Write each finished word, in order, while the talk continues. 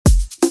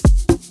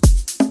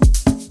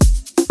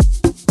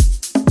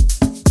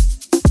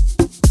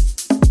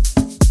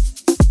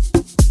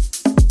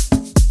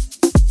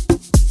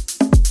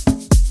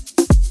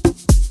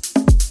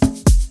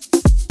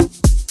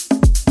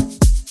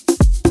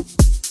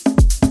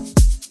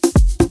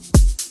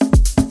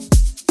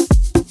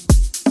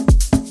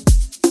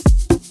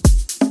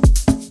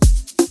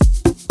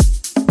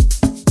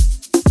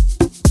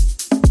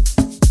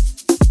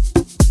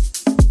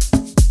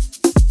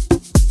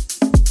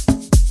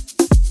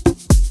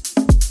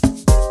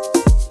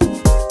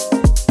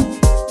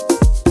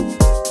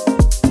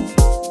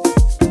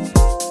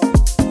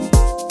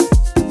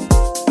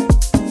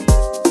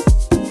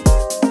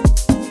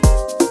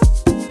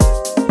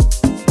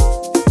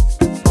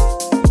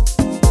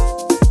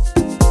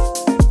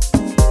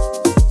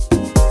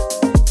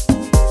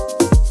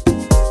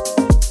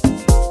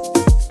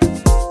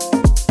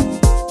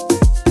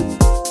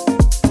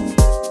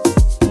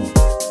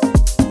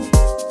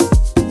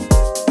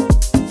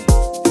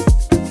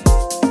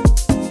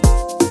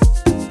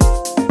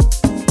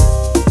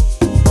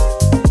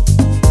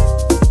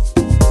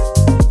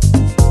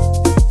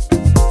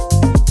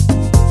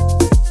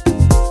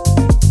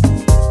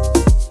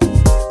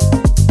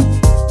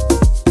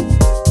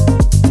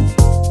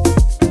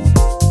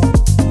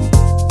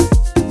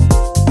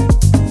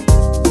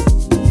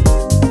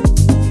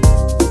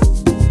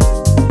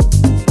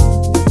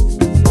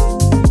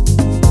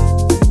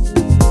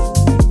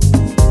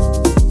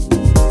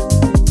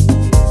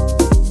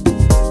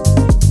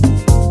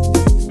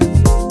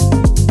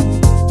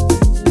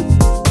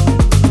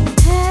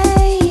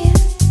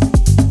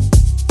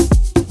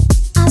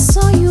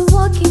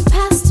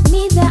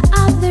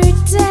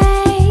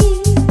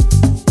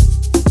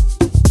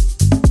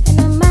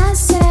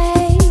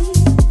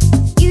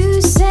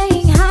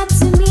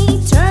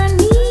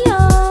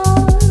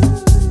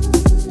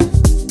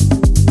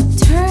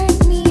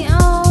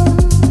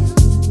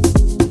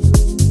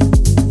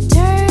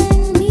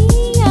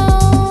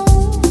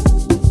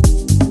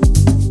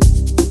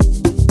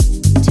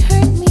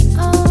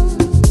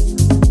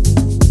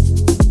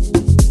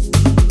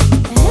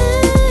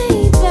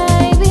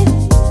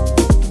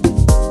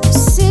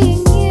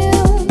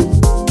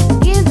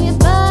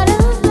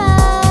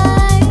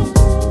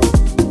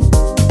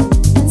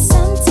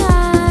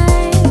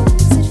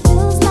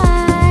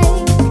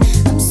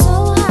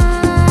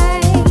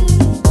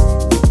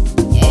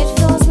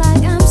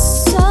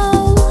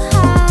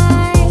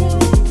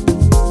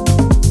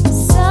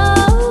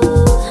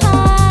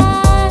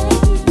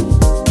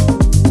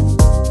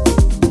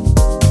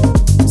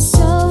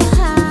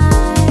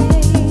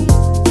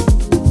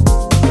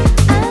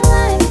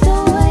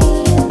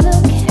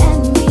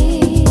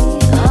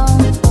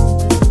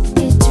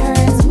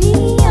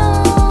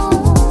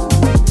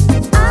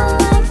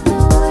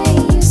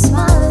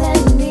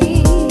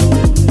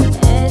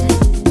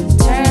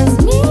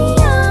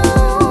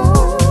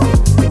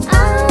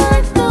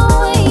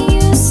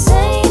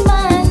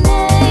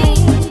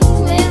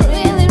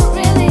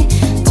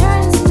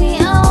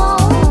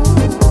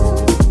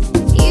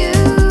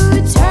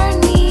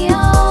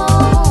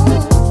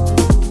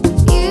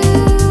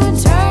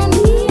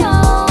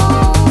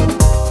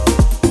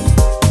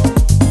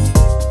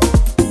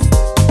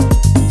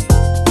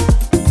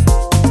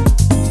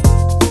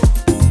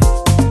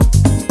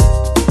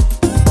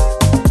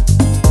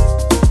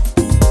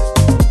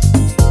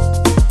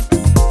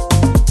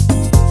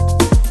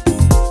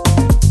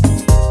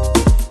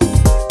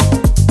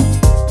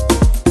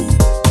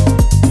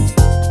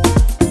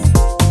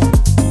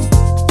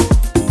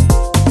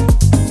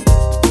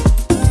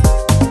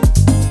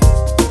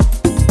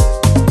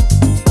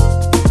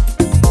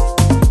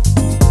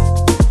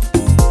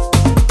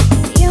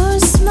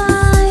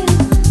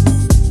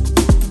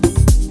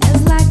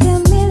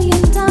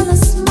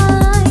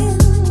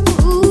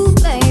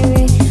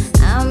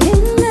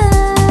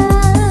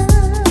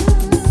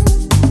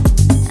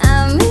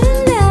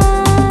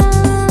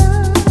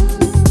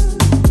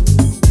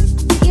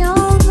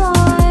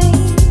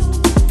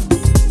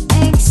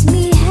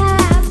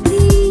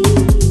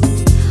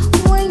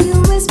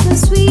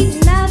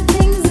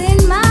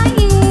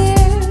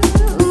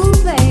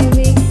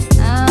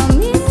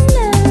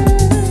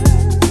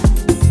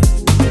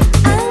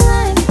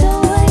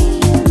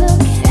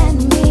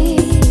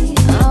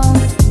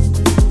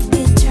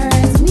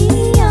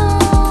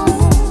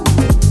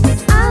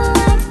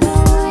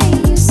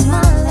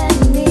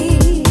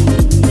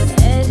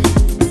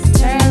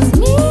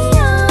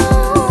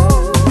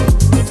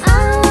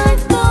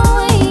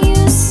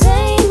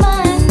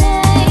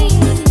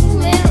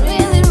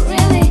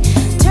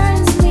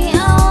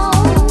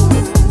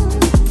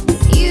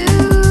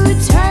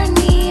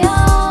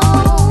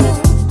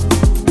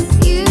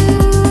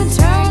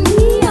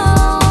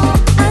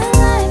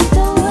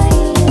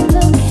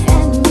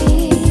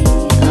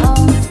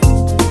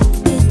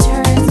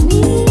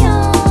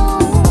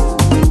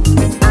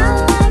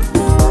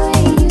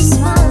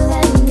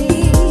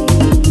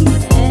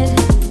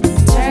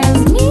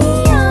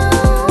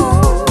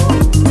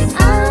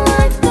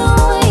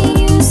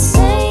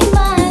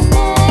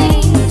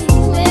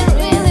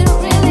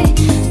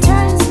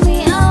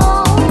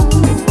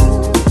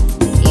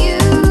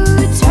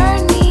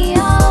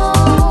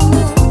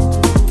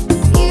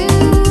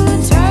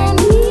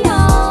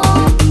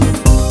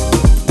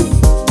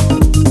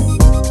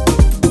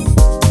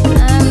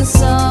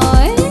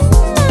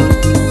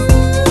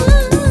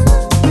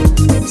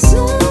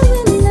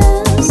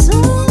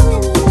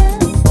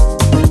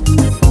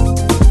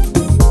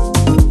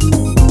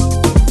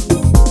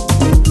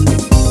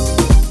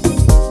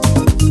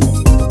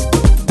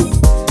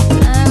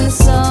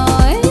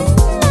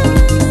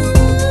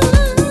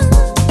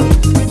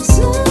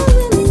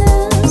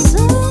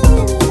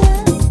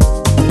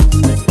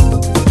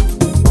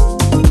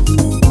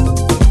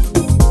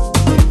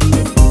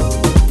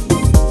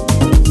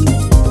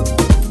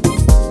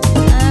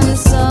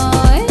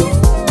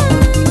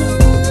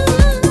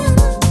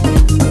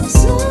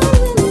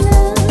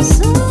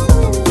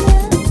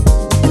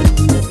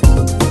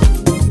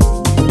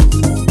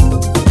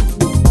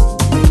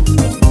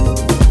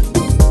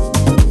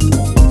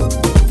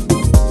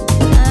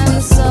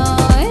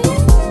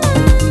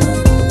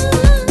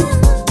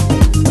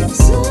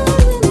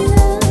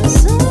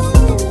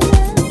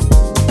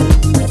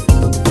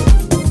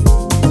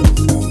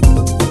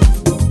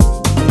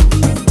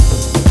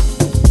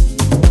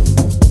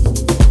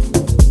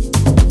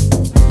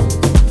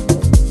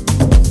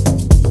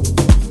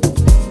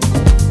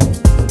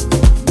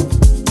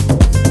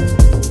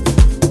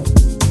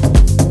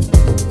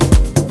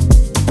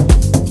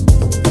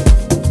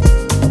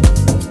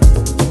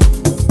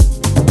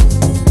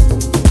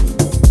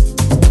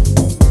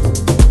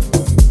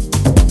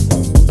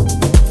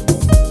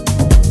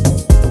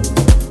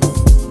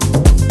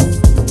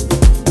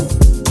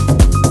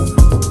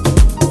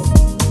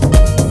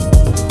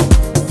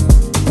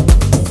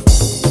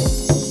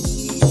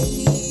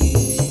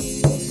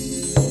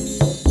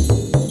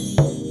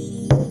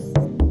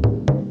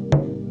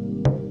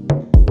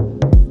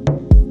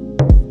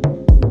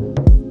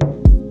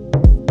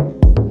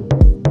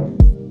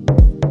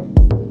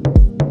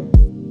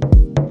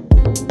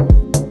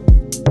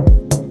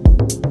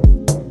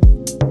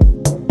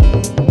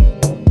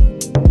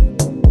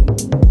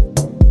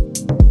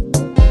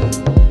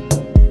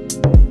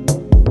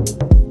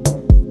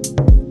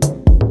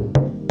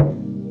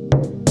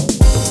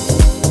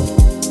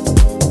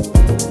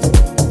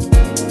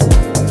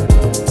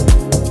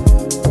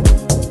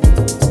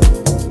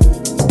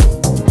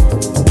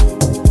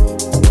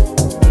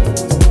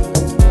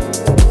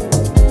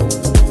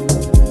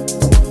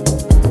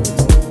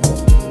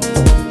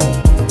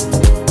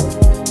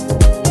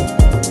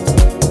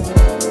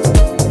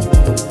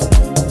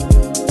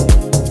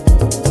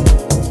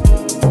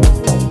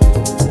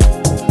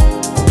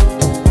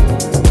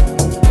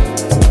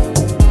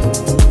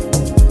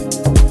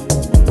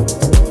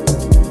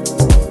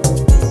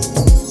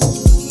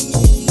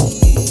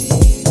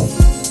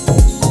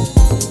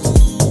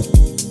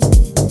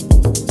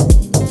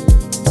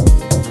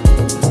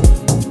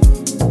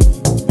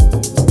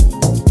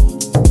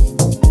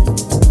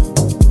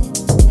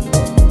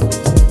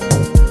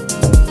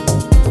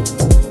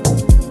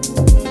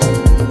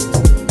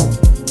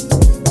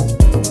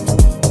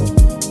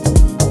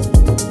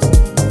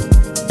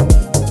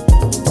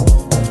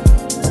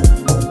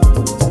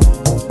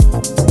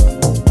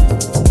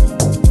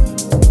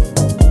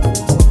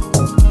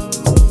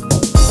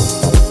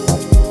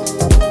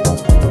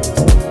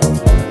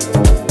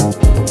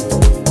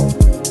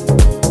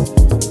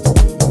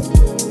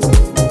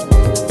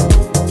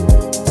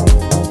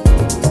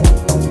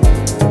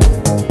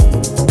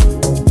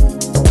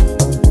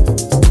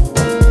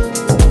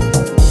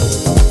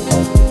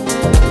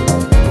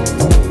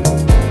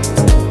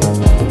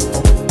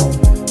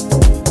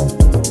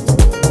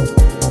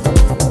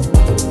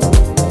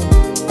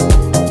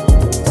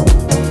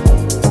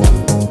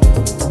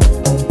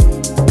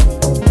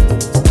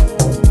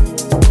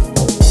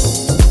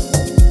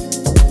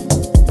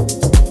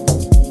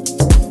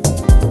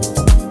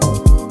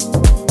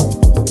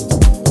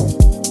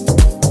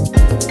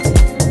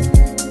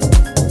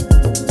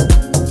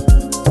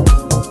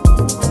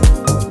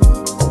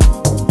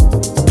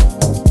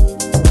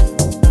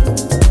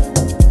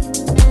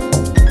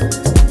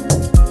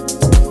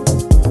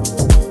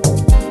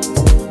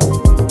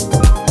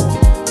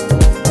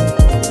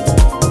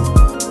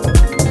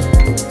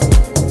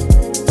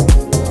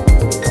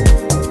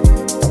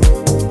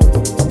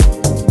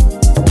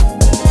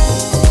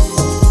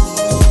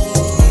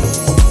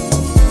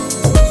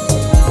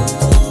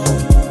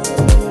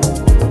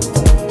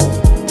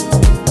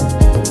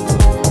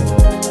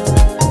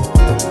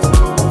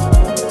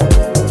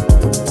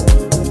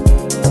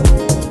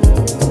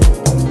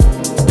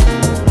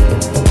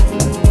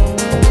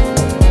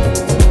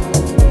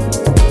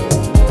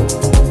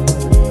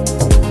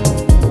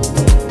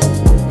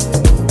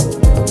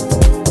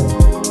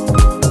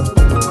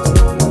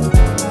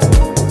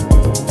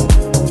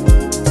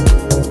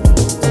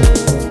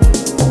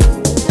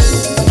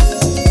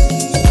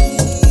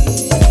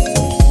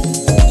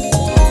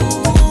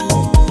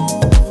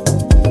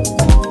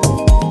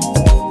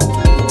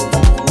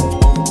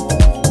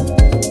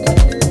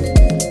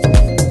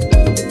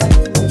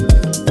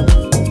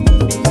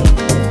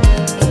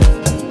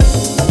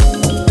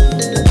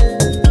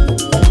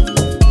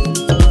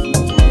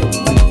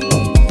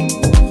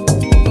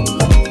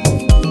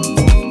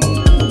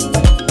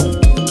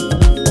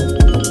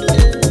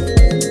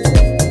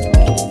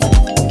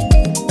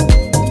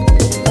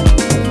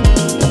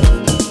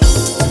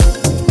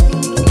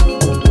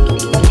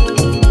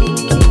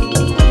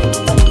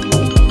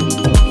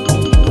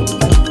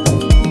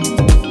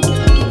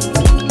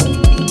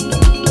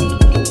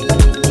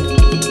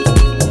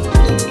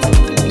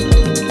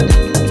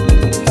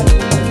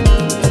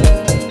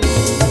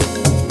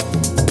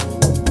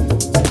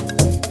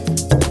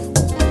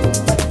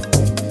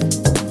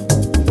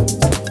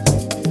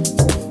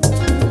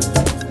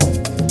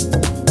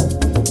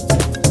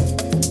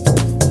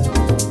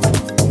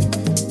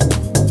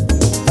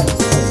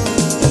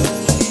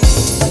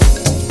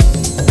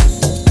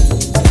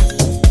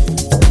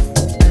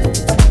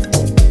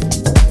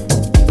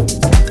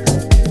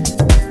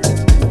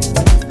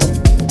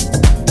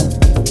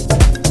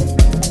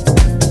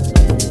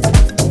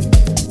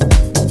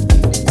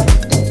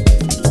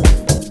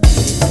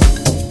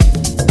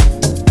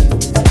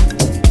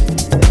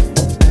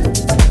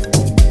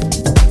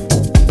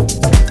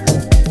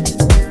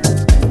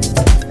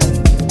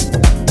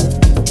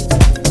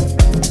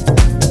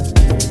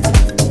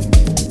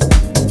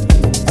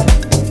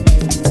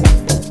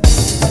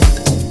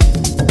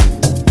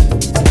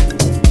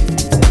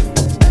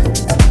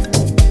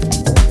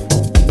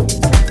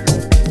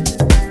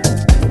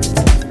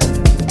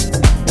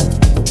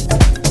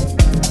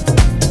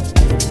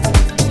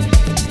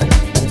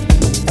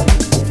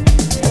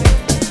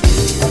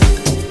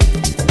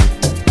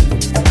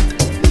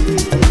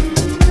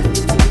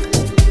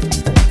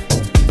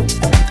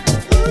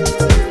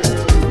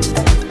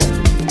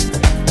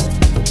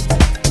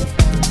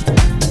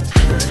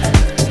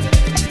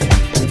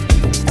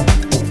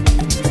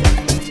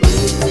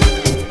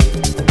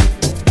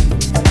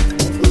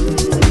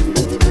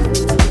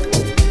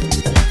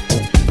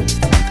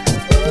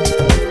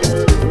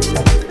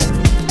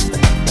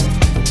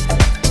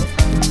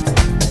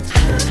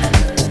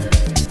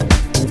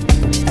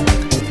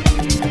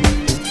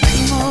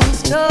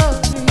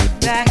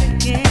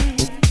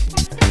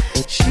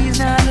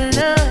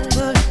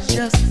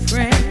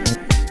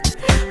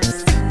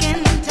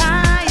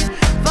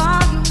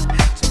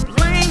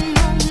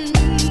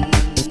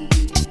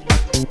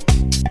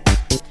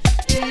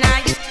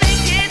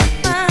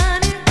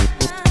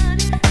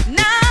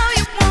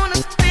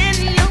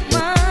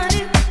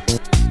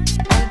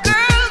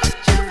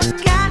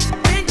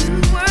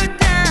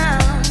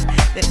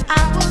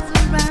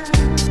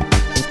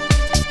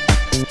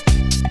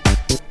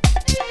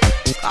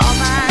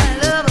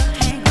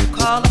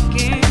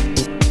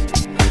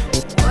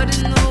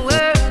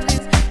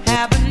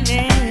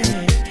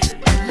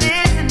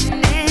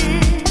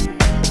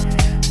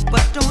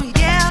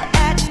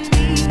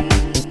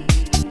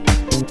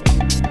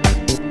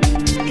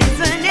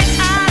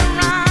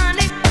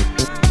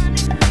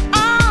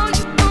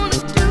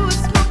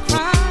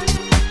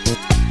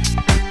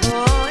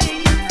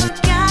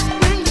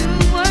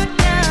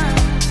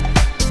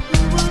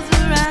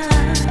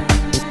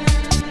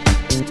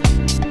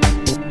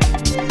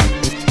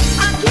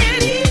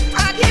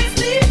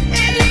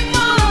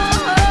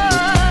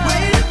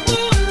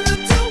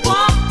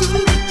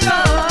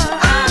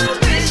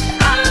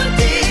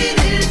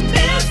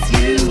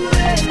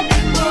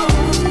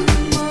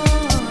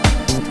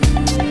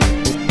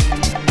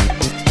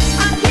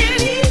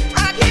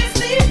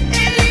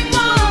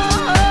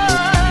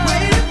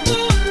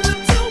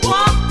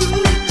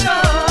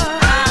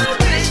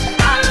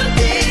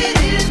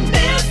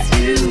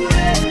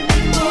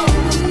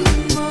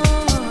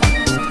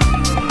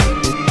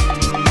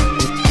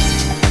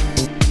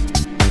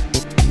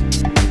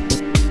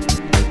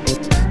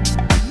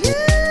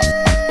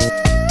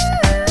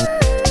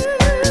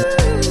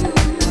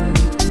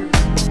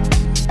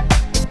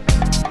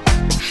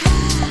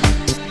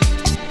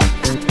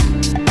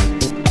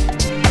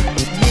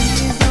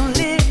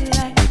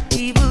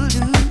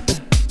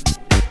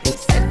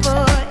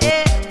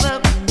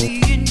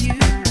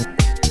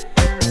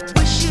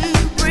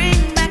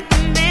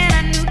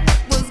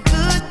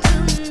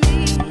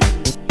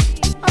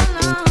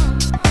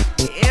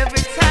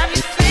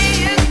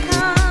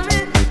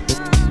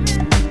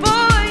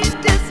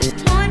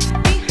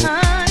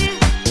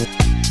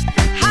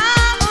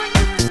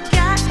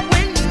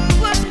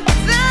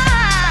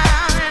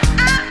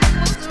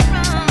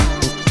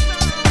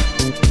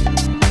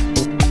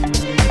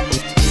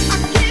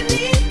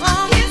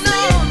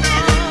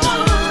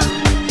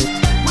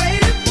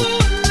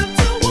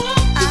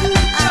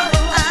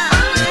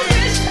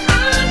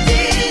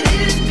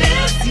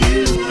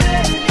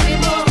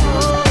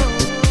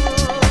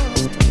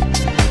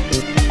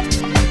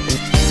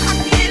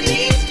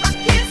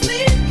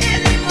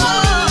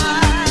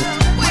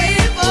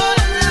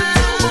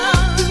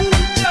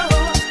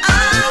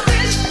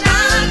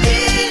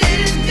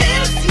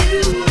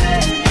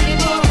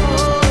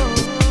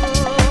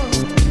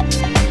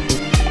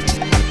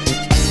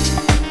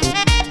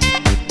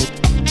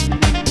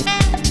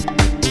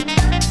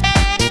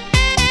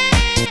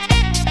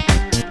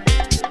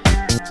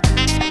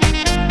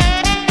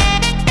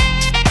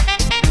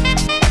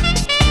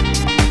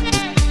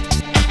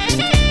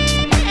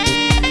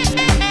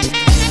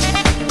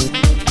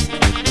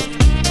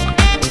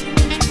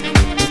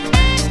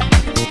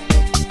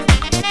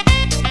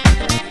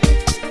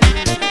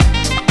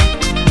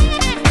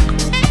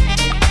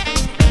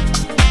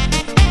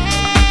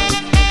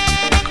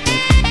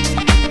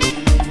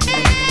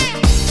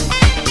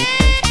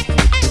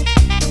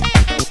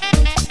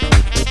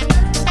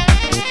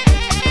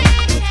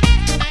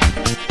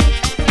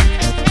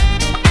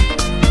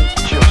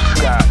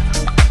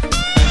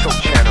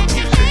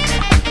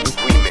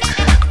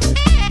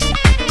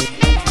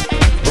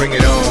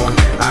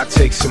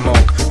take some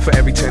more. For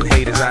every 10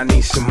 haters, I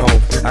need some more.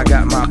 I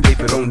got my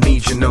paper, don't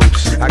need your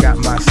notes. I got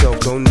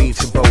myself, don't need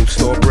to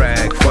boast or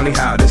brag. Funny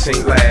how this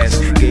ain't last.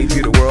 Gave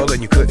you the world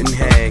and you couldn't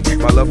hang.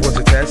 My love was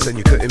a test and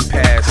you couldn't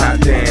pass. Hot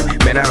damn,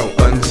 man, I don't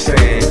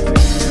understand.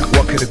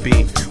 What could it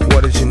be?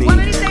 What did you need?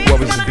 What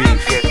was the beef?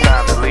 Yeah,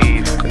 time to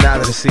leave. Now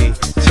that I see,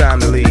 time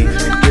to leave.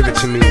 Give it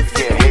to me.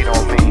 Yeah, hate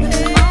on me.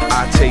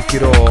 I take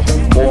it all.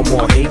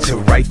 More hate to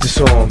write the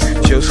song.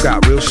 Jill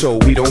Scott, real soul,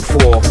 we don't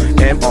fall.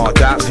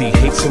 MR.V,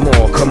 hate some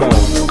more. Come on.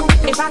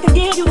 If I could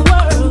give you the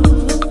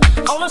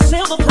world on a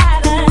silver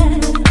platter,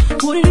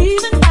 would it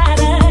even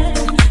matter?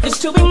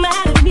 Just to be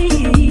mad at me.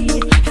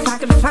 If I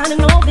could find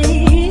an all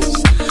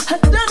this, a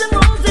dozen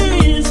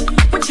roses,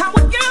 which I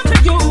would give to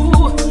you,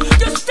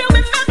 you'd still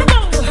be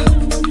miserable.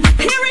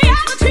 In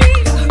reality,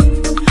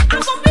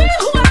 I'm gonna be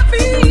who I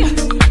be,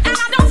 and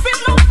I don't feel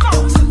no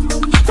fault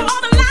for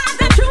all the lies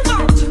that you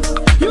want.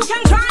 You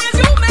can try as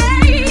you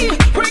may,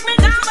 break me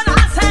down, but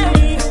I say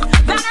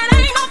that it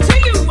ain't up to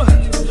you.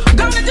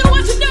 Gonna do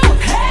what you do.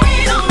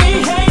 Hate on me,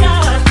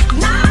 hater,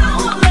 now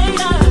or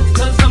later,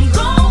 'cause I'm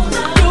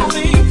gonna do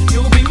me.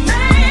 You'll be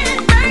mad,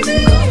 baby.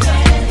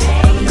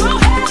 Go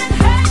ahead and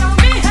hate on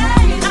me,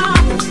 hater.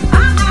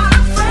 I'm not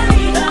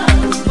afraid of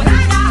what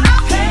I gotta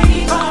pay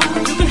for.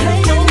 You can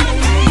hate on me.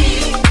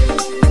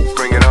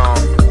 Bring it on.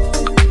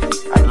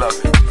 I love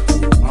it.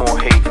 More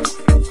hate.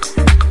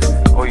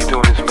 All you're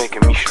doing is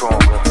making me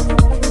stronger.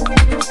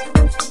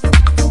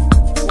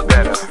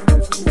 Better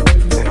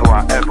than who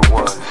I ever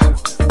was.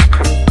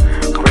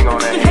 Bring on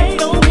that hate.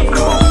 Hate on me.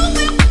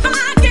 If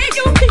I gave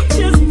you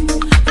peaches,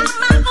 I'm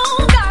my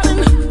own garden,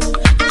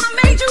 and I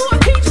made you a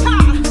peach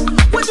pie,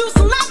 would you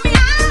slap me?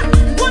 I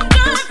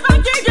wonder if I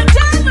gave you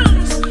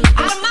diamonds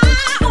out of my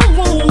own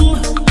womb,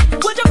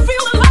 would you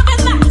feel the love in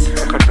that?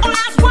 Or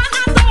ask why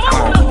not the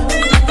more?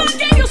 If I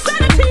gave you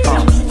sanity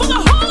for the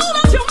whole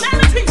of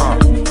humanity,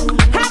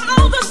 have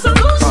all the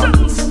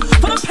solutions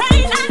for the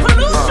pain and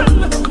pollution,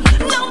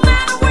 no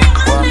matter where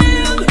I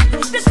live,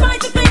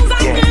 despite the things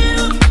I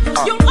give,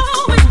 you'll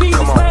always be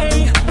this way.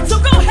 So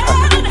go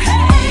ahead and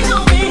hate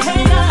on me,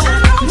 hater.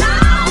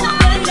 Now or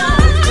later,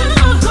 'cause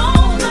I'm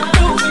gonna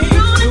do me.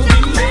 You'll be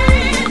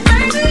mad,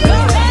 baby. Go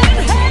ahead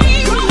and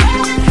hate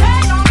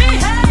on me,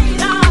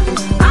 hater.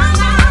 I'm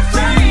not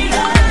afraid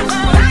of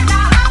what I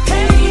gotta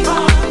pay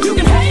for. You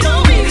can hate on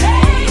me,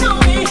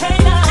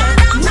 hater.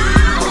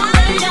 Now or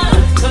later,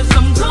 'cause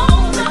I'm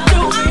gonna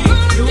do me.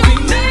 You'll be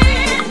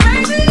mad,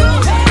 baby. Go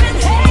ahead and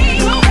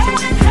hate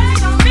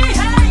on me,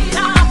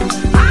 hater.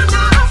 I'm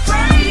not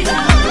afraid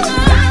of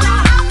what I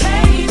gotta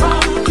pay for.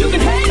 You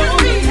can hate on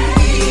me.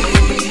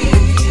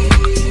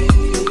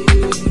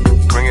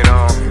 Bring it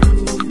on.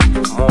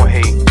 More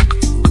hate.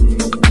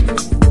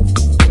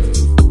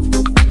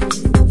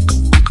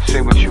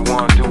 Say what you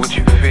want, do what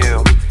you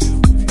feel.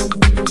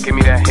 Give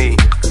me that hate.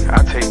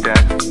 I'll take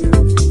that.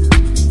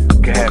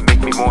 Go ahead,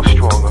 make me more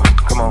stronger.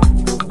 Come on.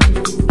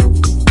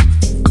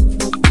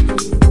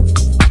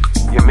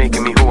 You're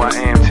making me who I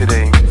am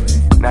today.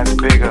 That's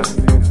bigger,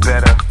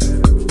 better,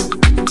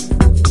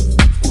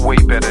 way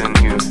better than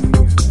you.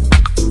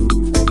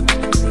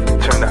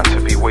 Turned out to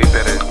be way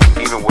better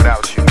even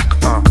without you.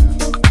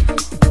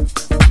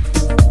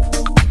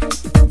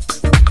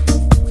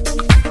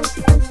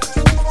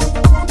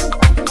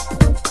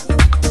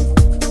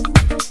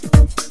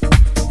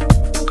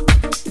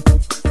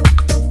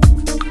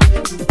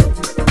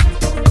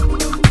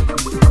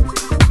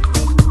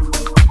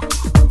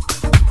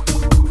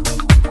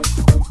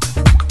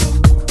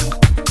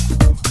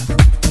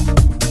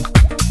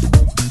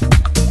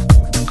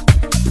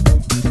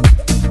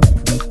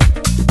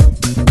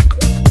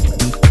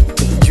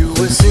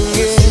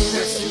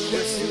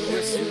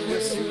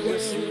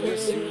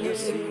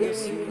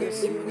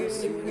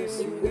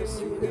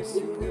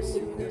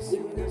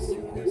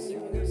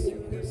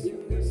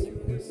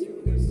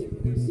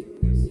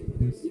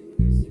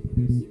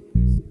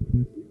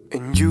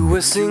 You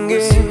were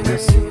singing. And you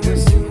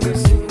were singing.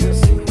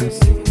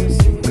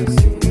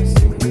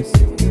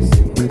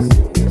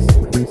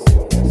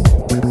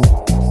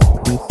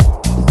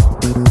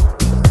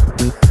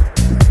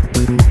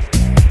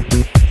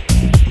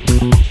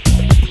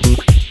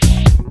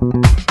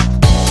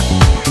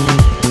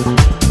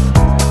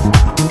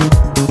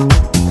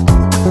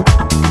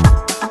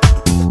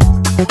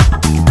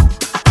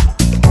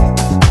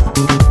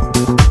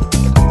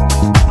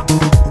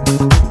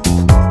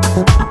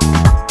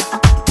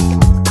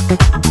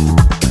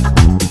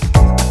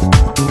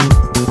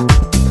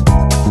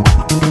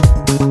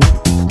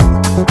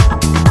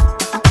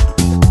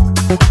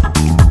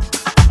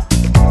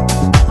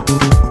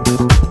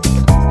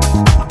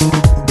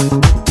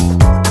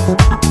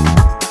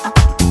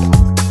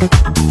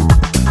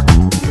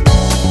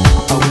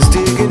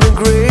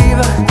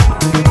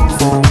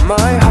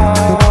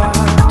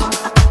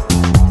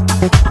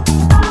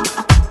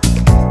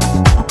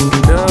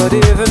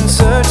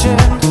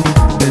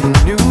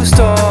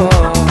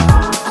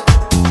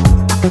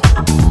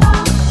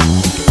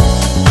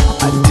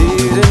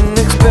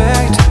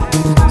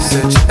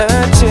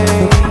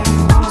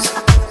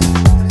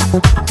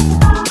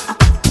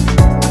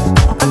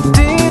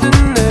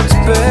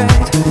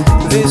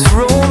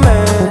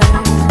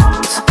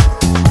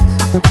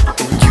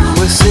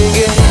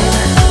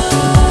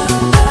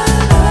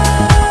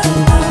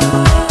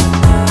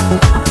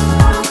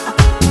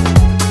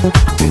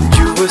 and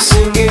you were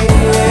singing.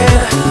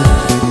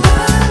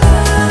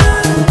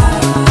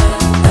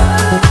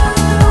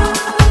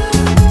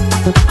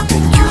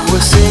 And you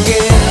were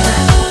singing.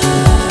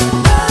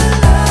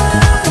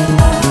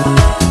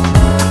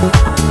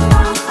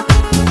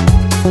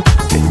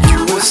 And you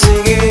were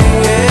singing.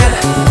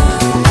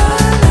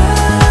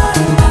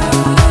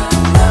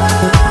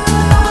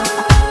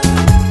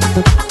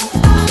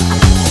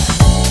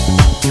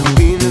 You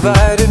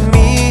invited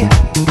me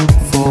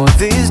for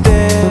this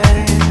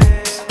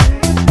dance.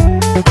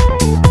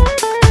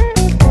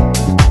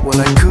 Well,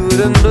 I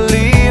couldn't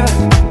believe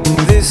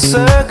this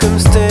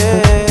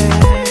circumstance.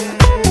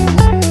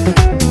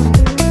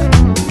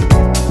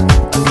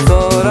 I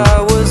thought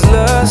I was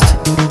lost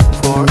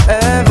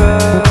forever.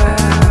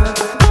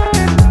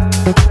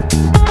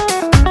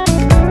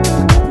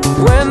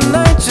 When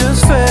I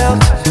just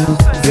felt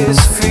this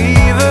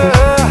fever,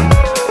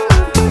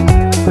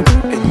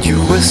 and you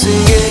were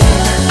singing.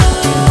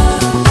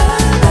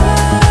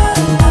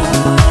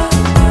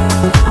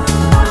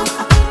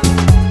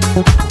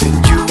 And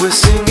you were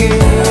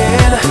singing.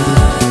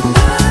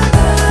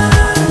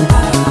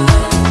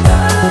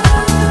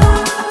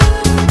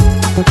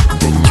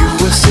 And you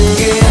were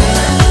singing.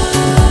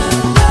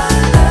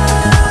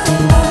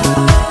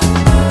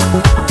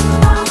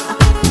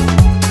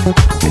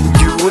 And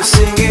you were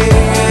singing.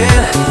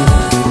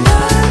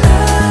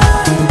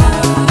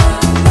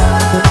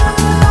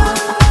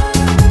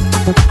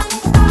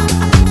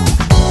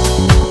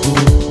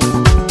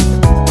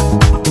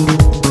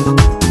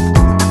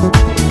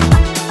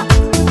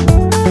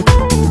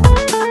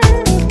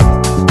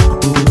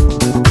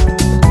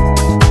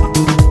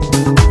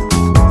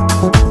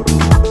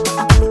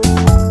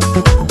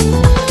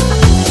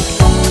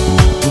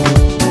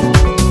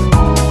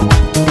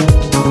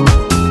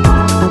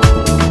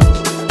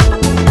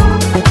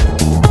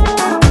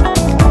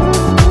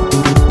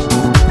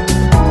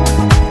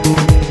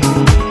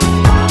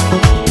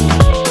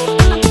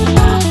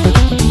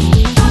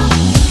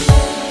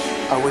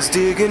 I was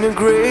digging a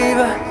grave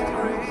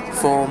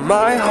for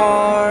my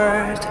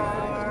heart,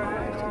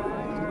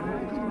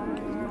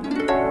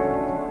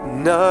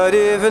 not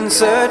even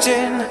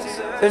searching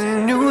a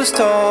new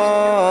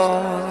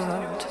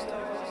start.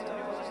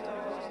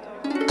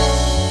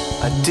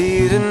 I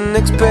didn't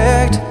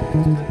expect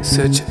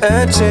such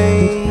a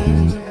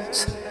change.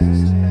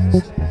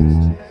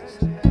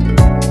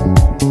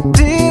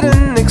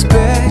 Didn't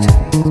expect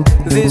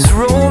this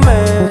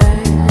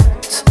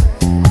romance.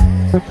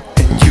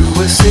 And you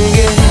were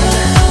singing.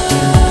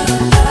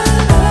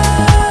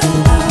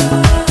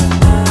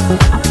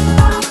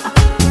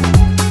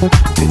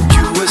 And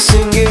you were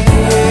singing.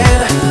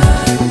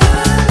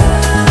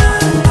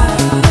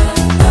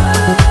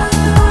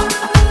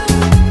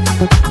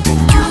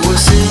 And you were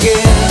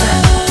singing.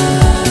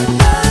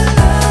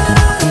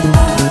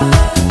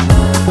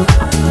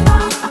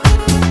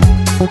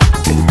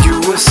 And you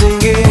were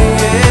singing.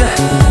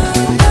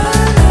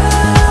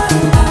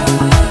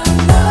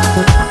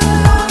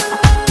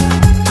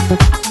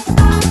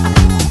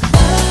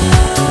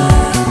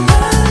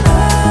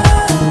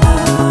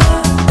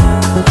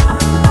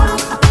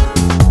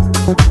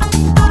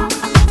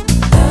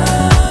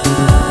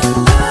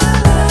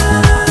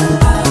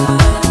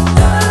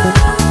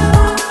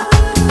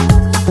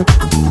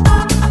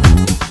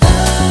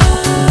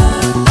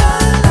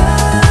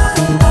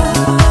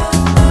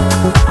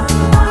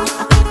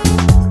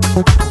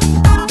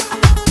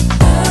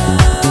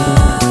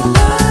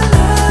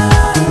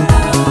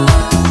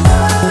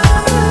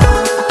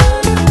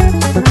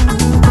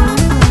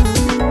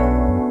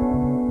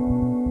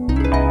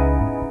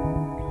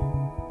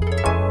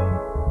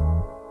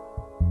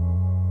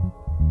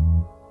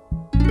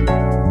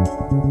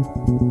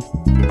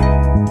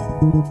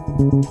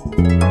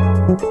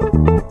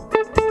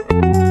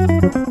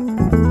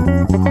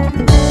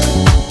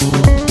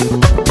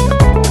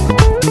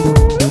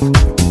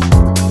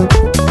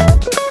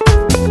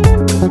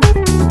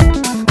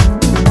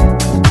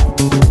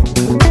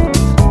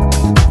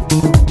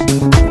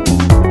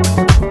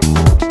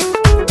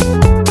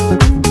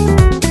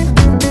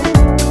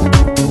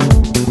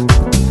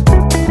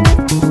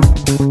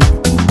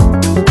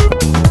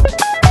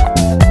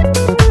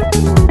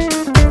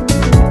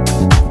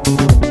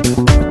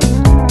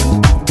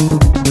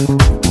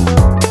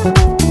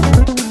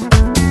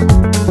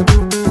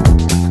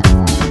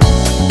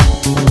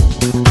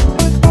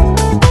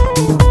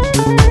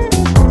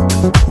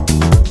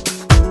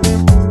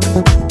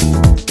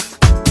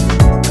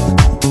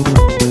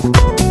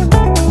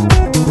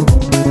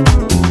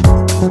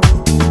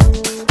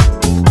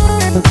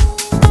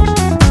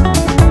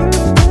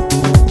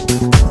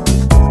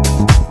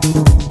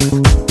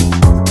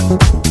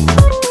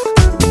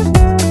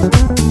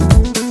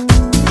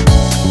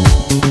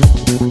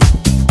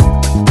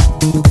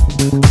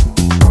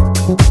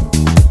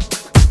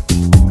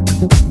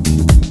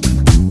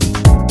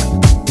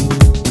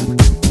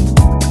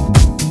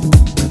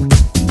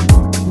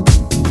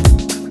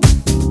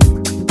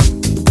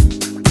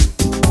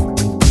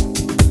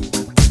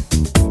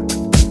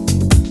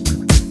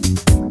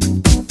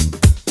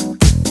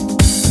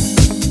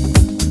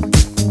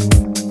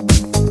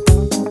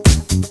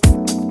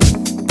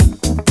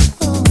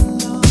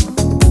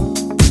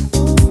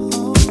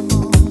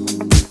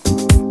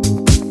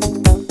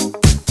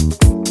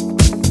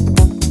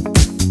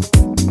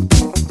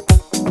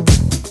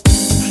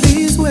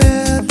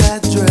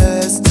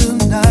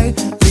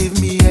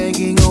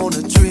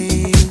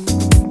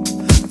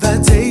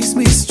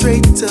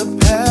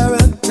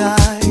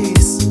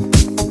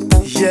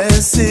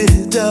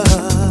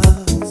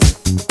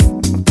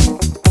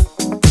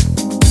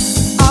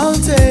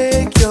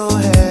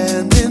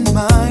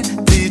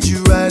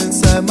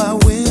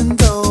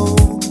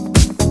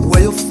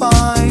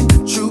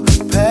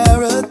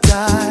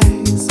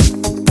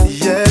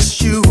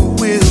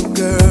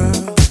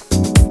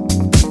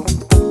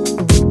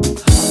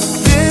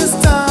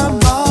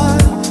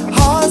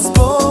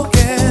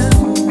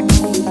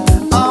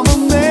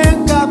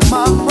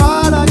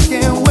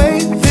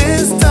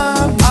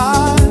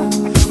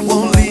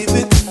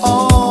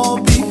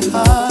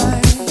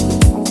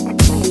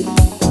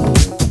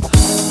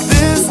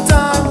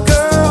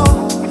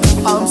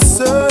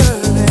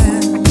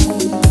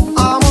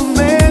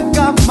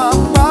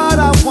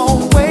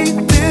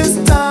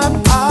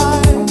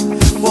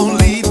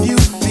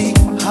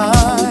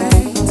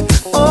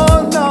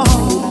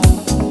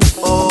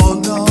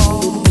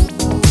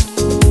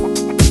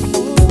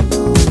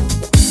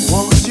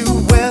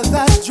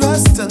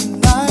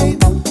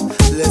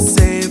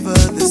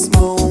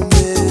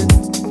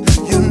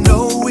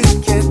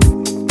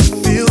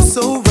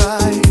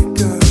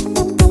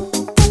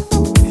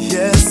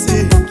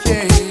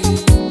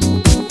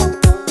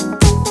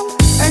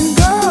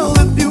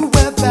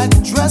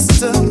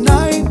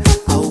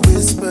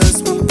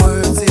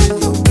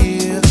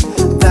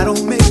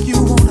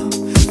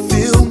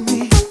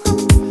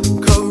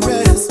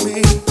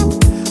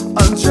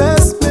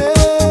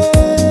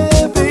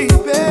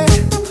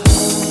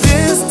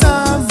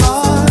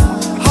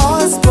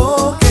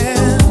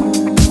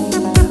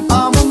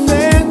 I'm a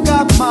man,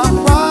 got my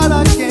pride,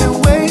 I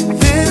can't wait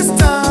this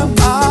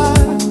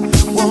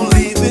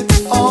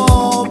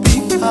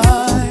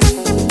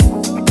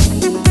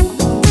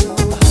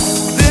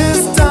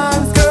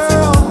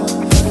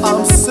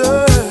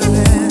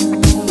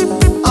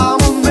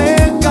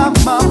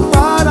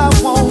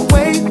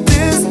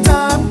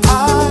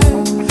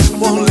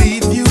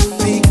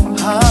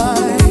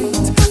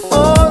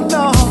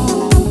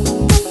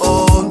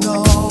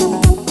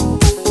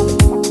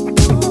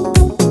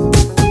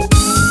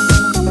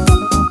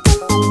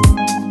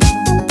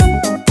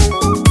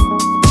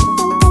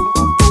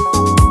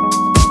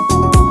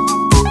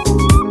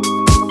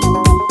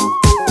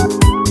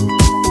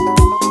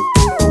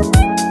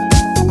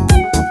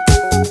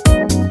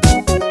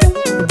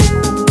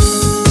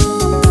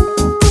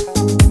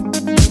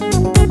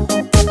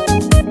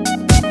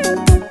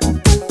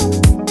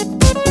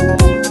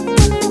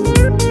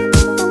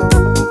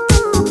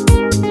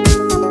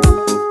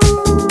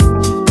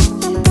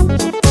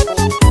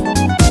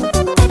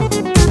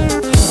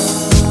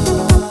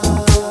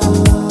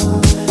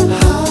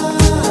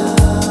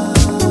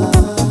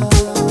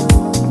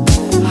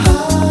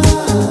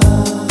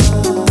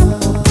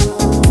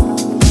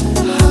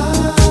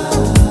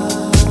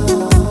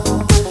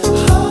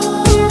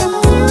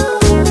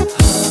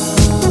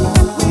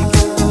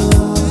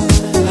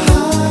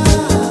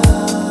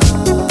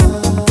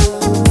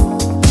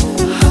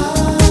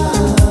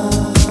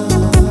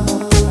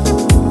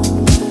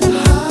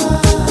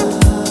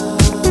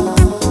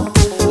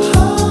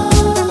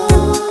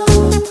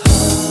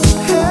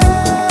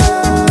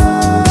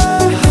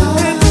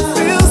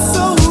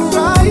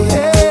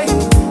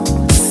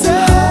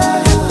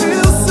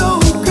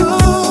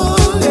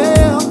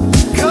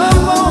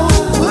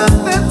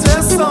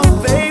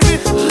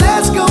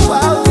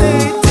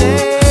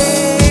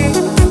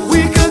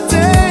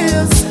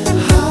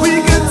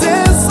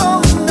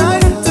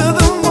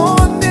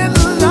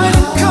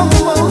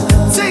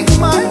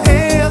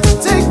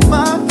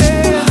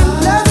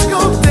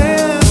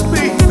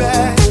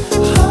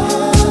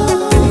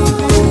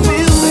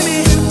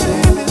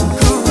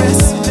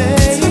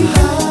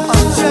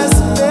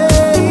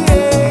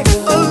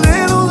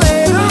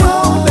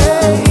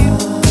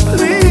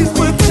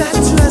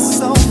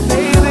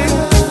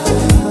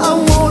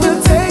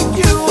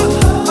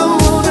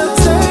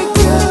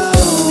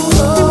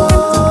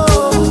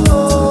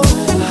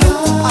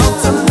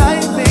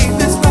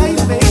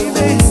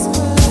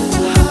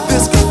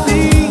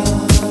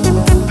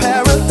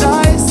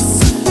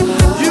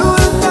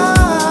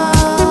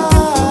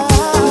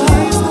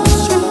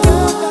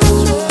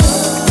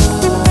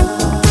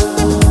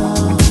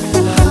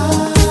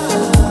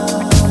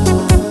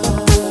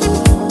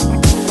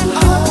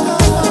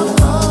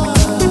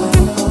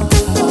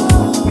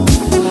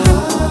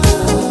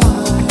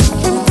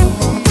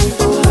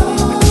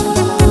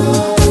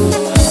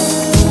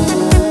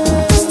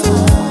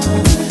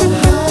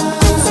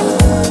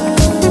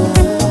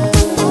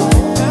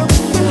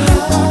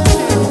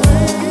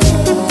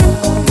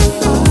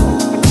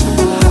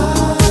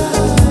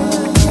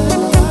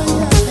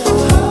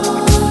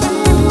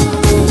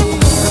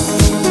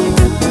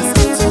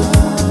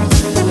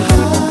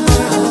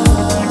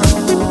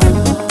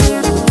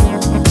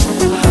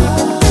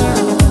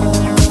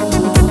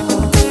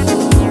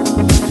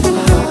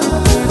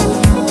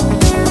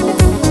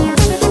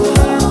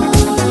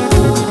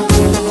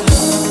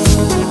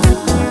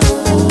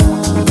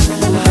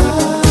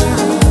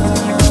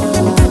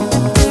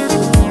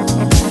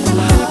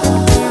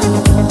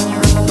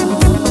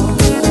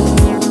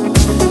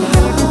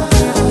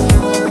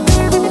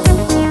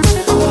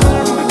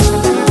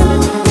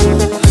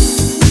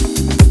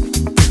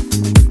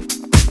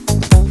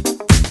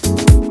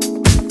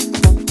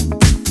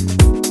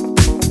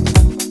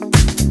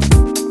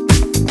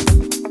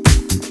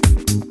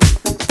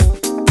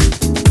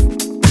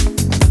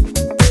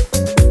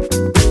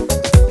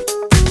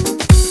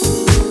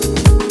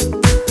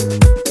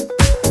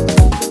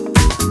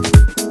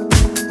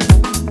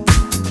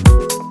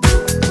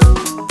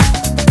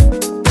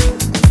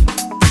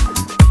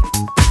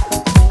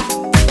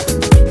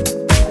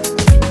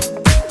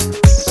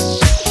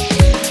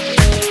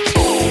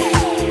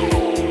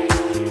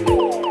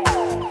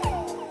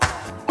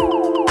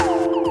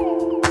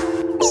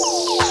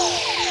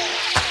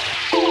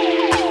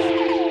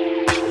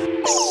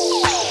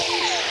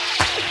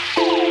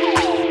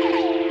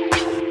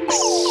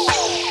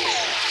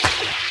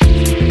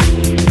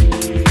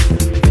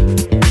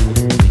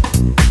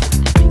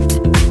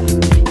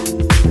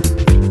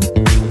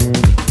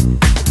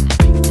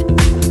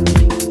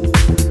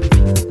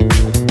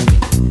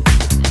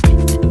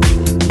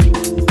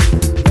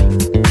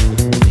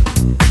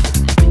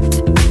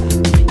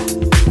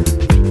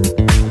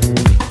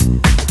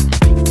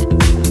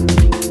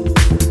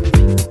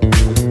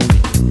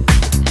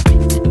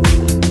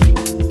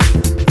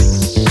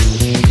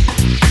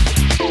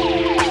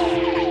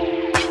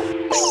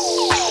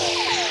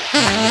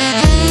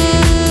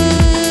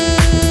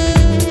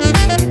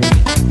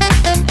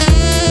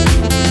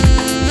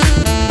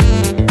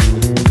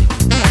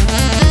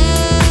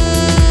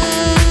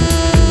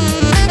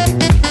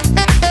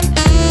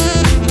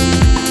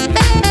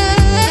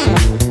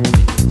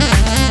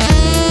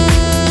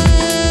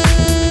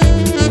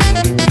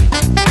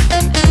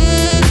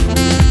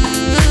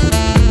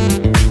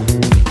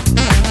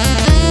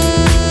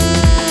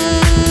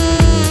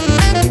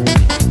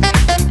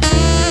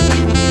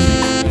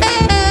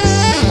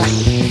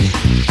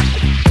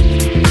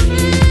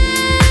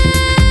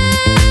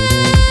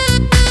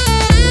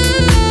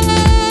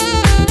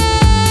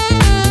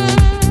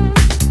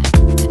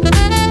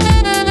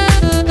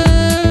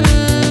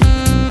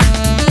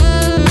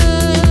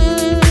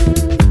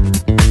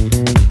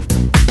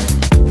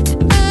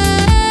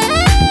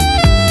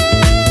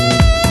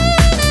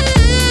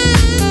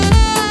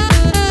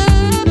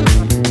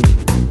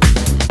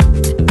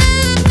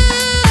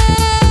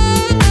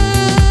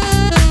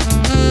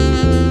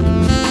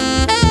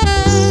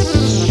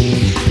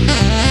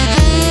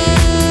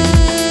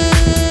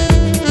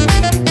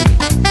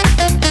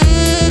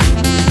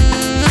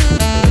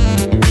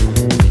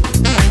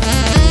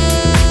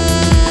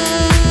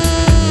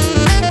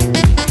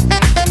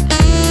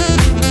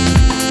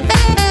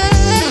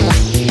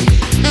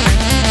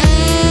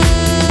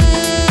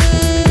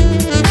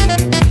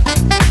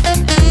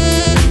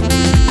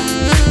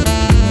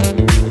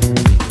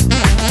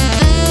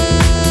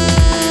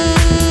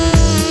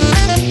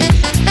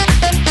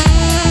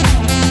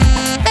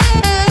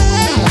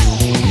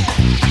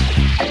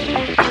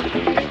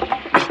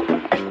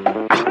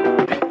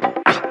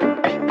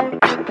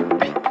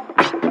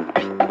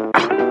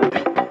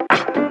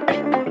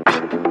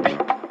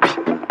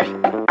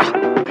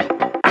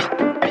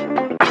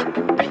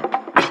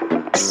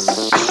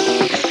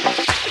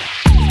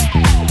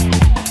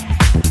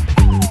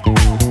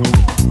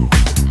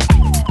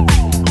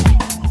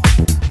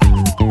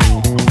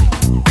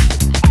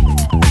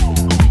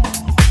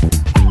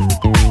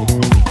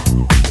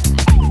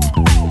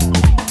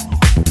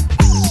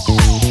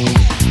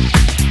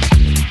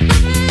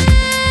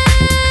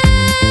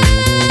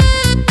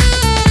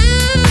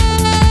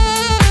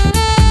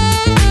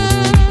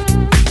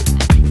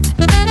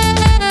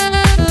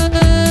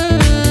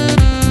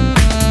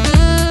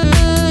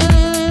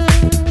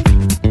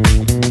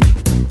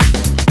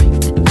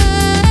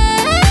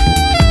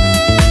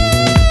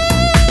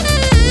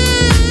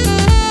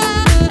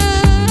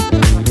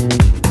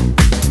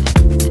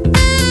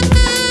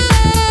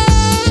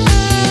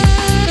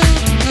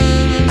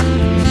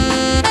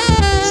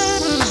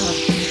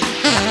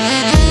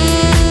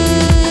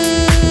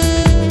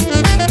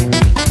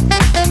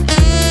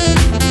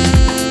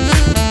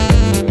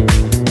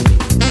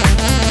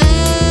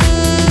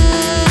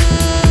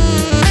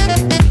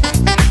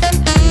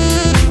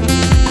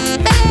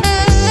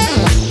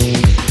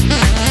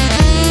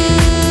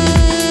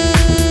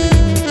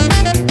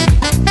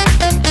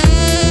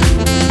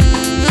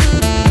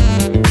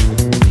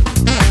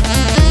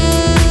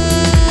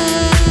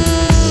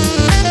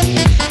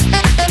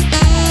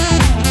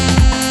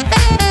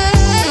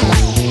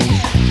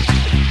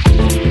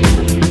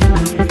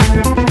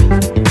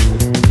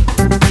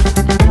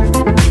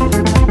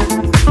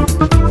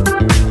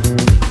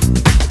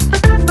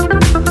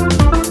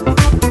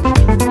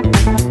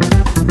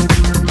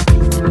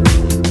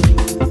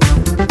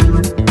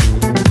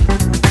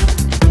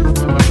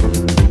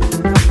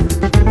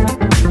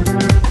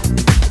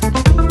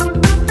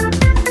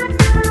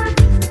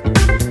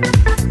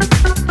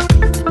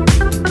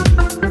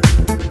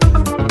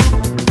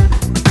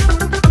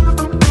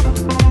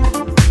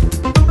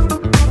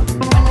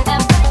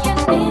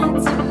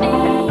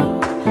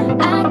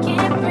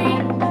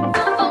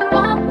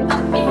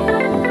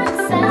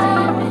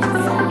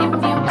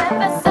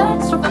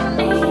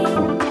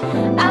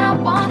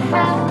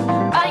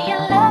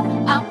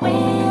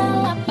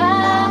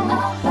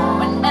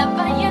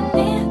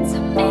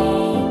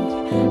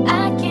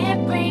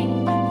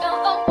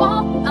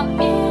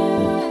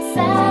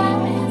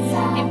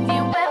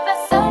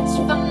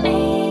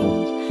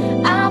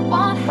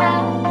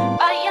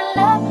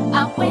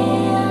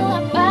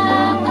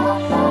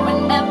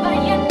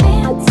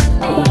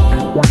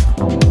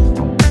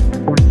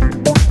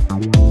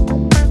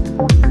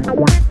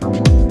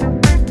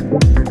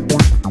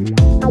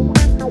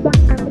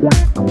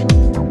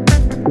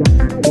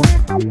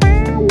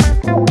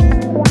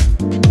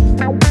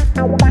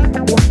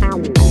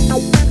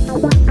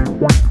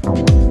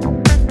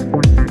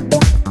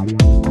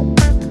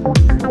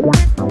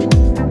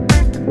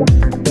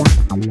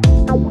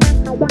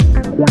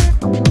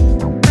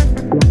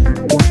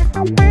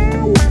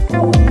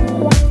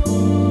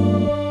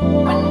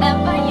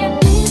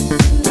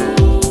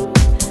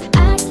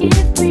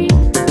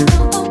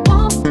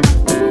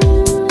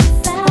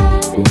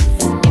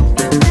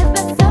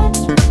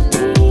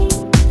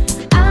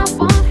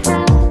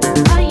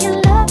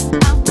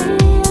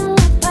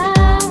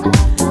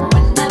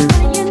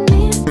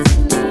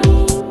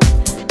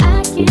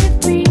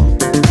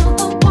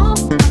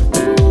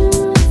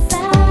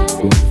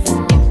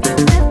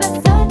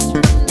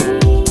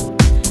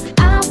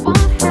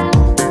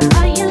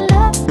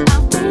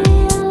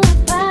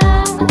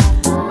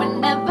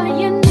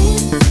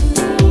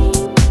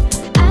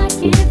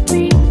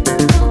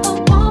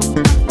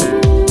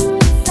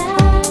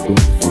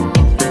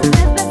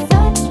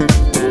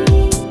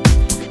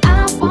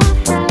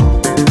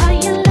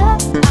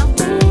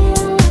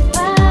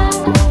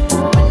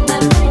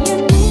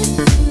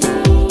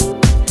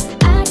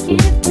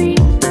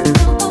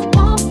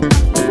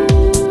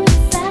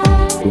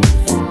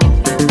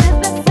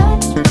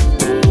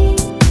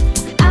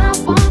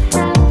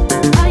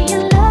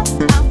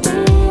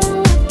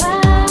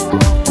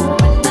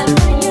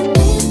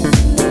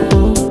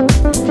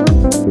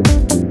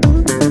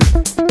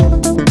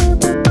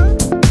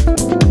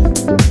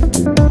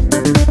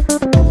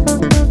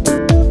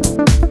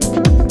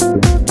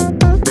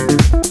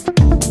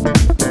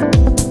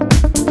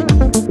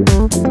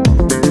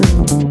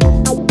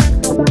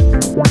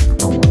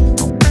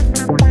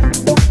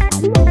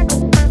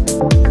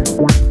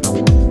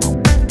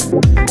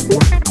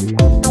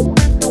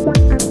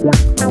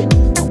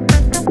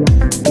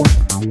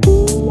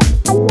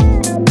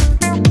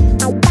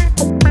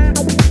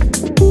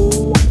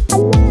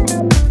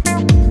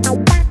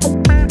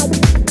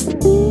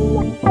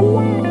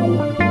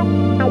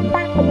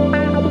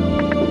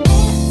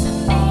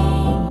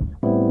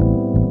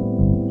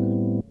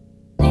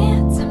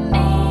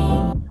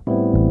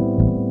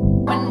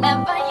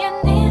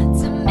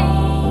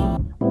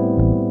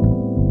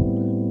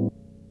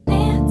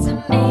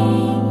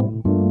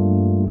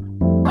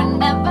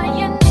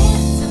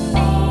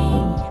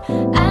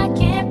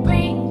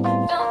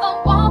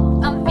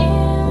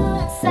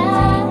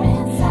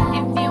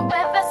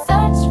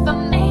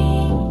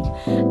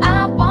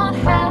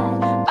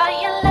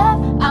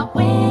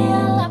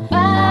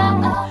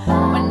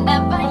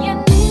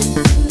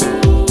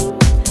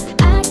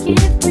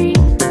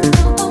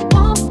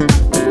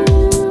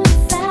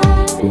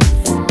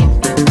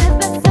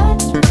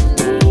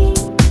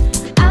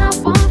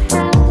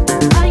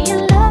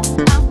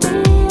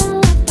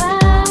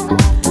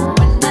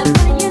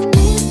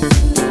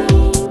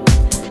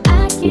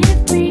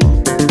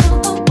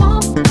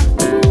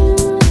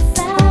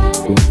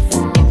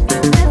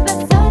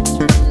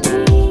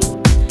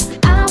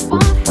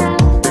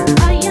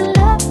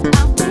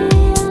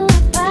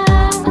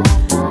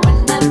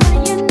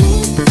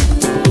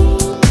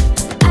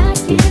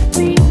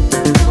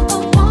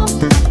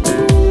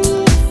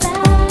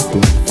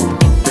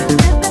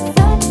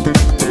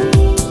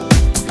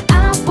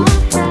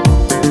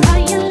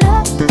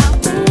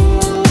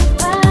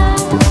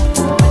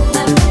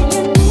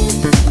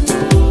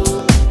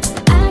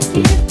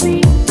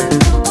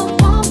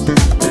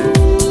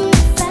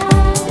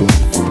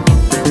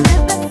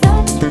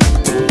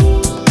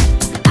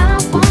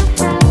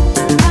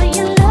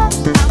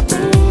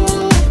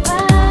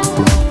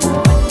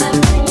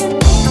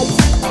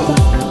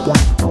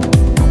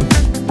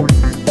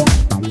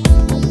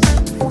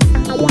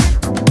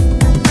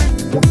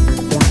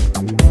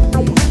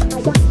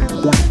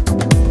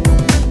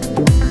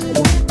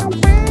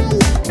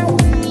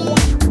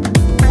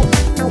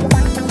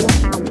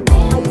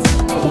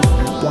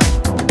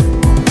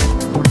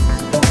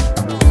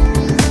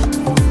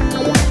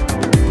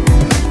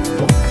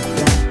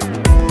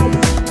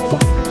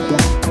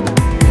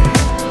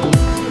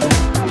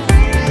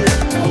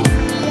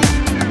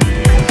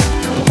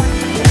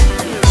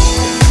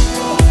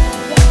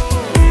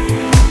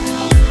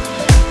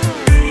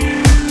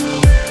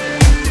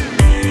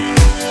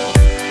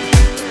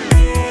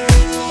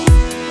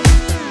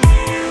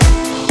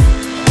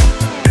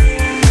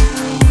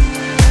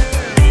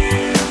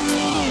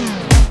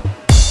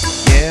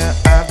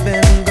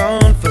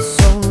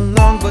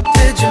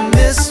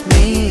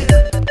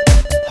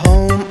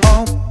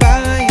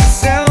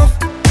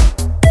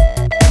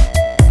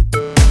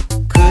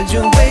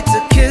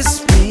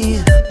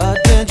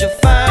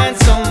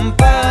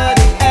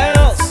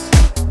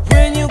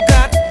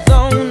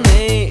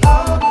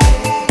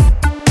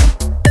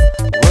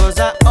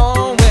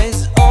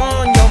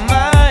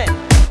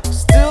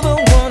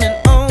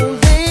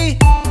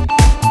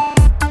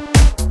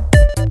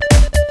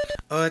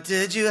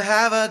Did you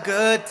have a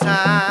good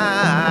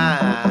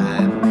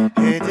time?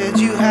 Hey, did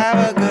you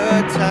have a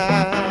good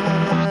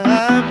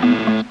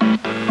time?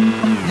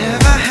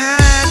 Never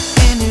had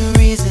any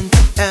reason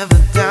to ever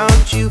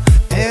doubt you,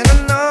 and I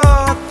know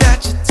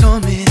that you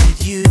told me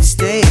that you'd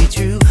stay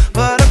true.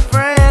 But a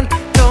friend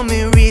told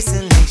me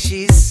recently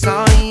she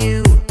saw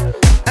you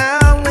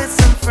out with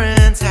some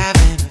friends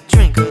having a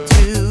drink or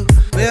two.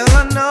 Well,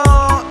 I know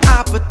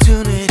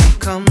opportunity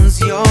comes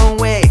your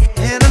way,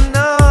 and I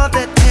know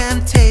that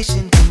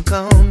temptation can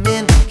come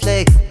into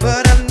play.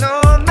 But I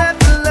know that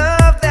the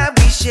love that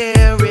we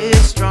share is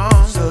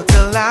strong. So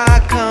till I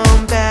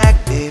come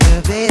back, baby,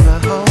 baby,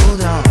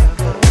 hold on.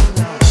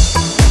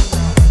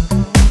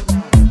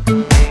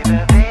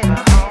 Baby, baby,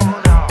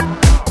 hold on.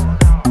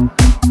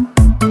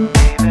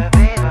 Baby,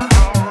 baby,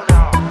 hold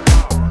on.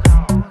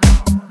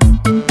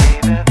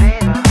 Baby,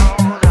 baby,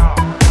 hold on. Baby,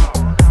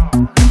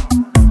 baby,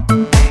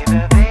 hold on. Baby,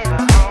 baby,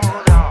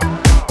 hold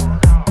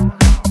on.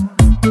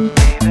 Baby,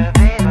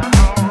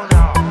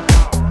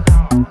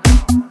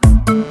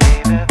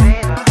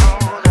 baby,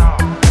 hold on.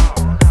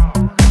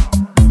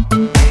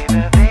 Baby,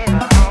 baby,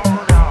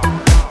 hold on.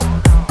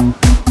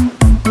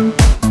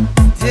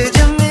 Did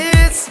you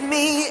miss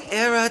me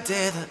every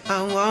day that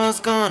I was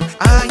gone?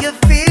 Are your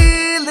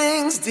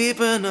feelings deep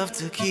enough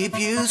to keep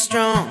you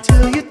strong?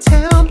 Till you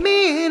tell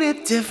me any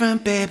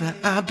different, baby,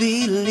 I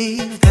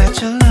believe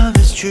that your love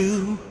is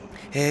true.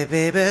 Hey,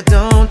 baby,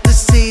 don't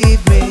deceive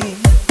me.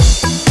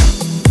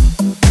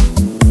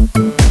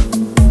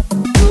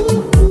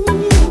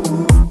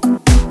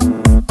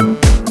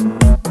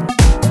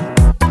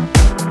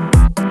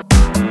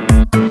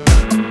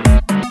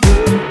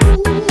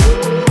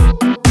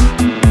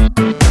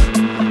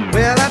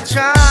 Well, I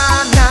try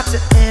not to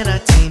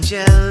entertain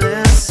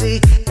jealousy.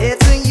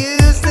 It's a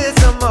useless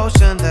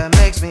emotion that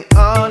makes me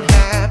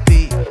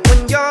unhappy.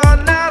 When you're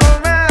not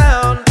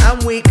around, I'm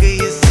weaker,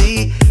 you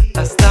see.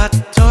 I start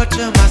to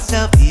torture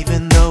myself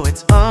even though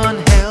it's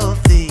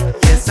unhealthy.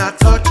 Yes, I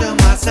torture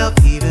myself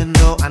even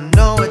though I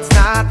know it's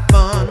not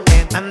fun.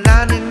 And I'm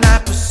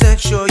 99%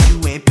 sure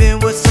you ain't been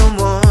with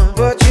someone,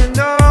 but you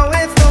know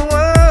it's the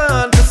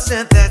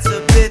 1% that's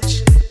a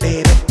bitch.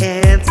 Baby,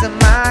 answer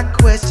my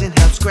question,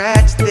 help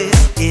scratch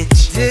this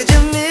itch. Did you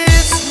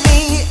miss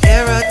me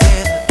every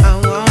day that I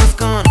was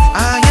gone?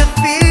 Are your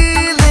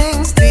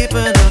feelings deep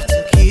enough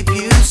to keep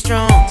you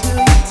strong? Till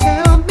you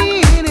tell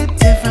me any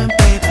different,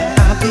 baby,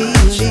 I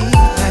believe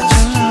that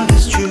your love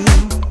is true.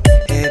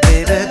 Hey,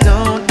 baby,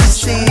 don't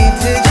deceive.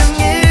 Did you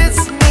miss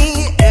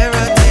me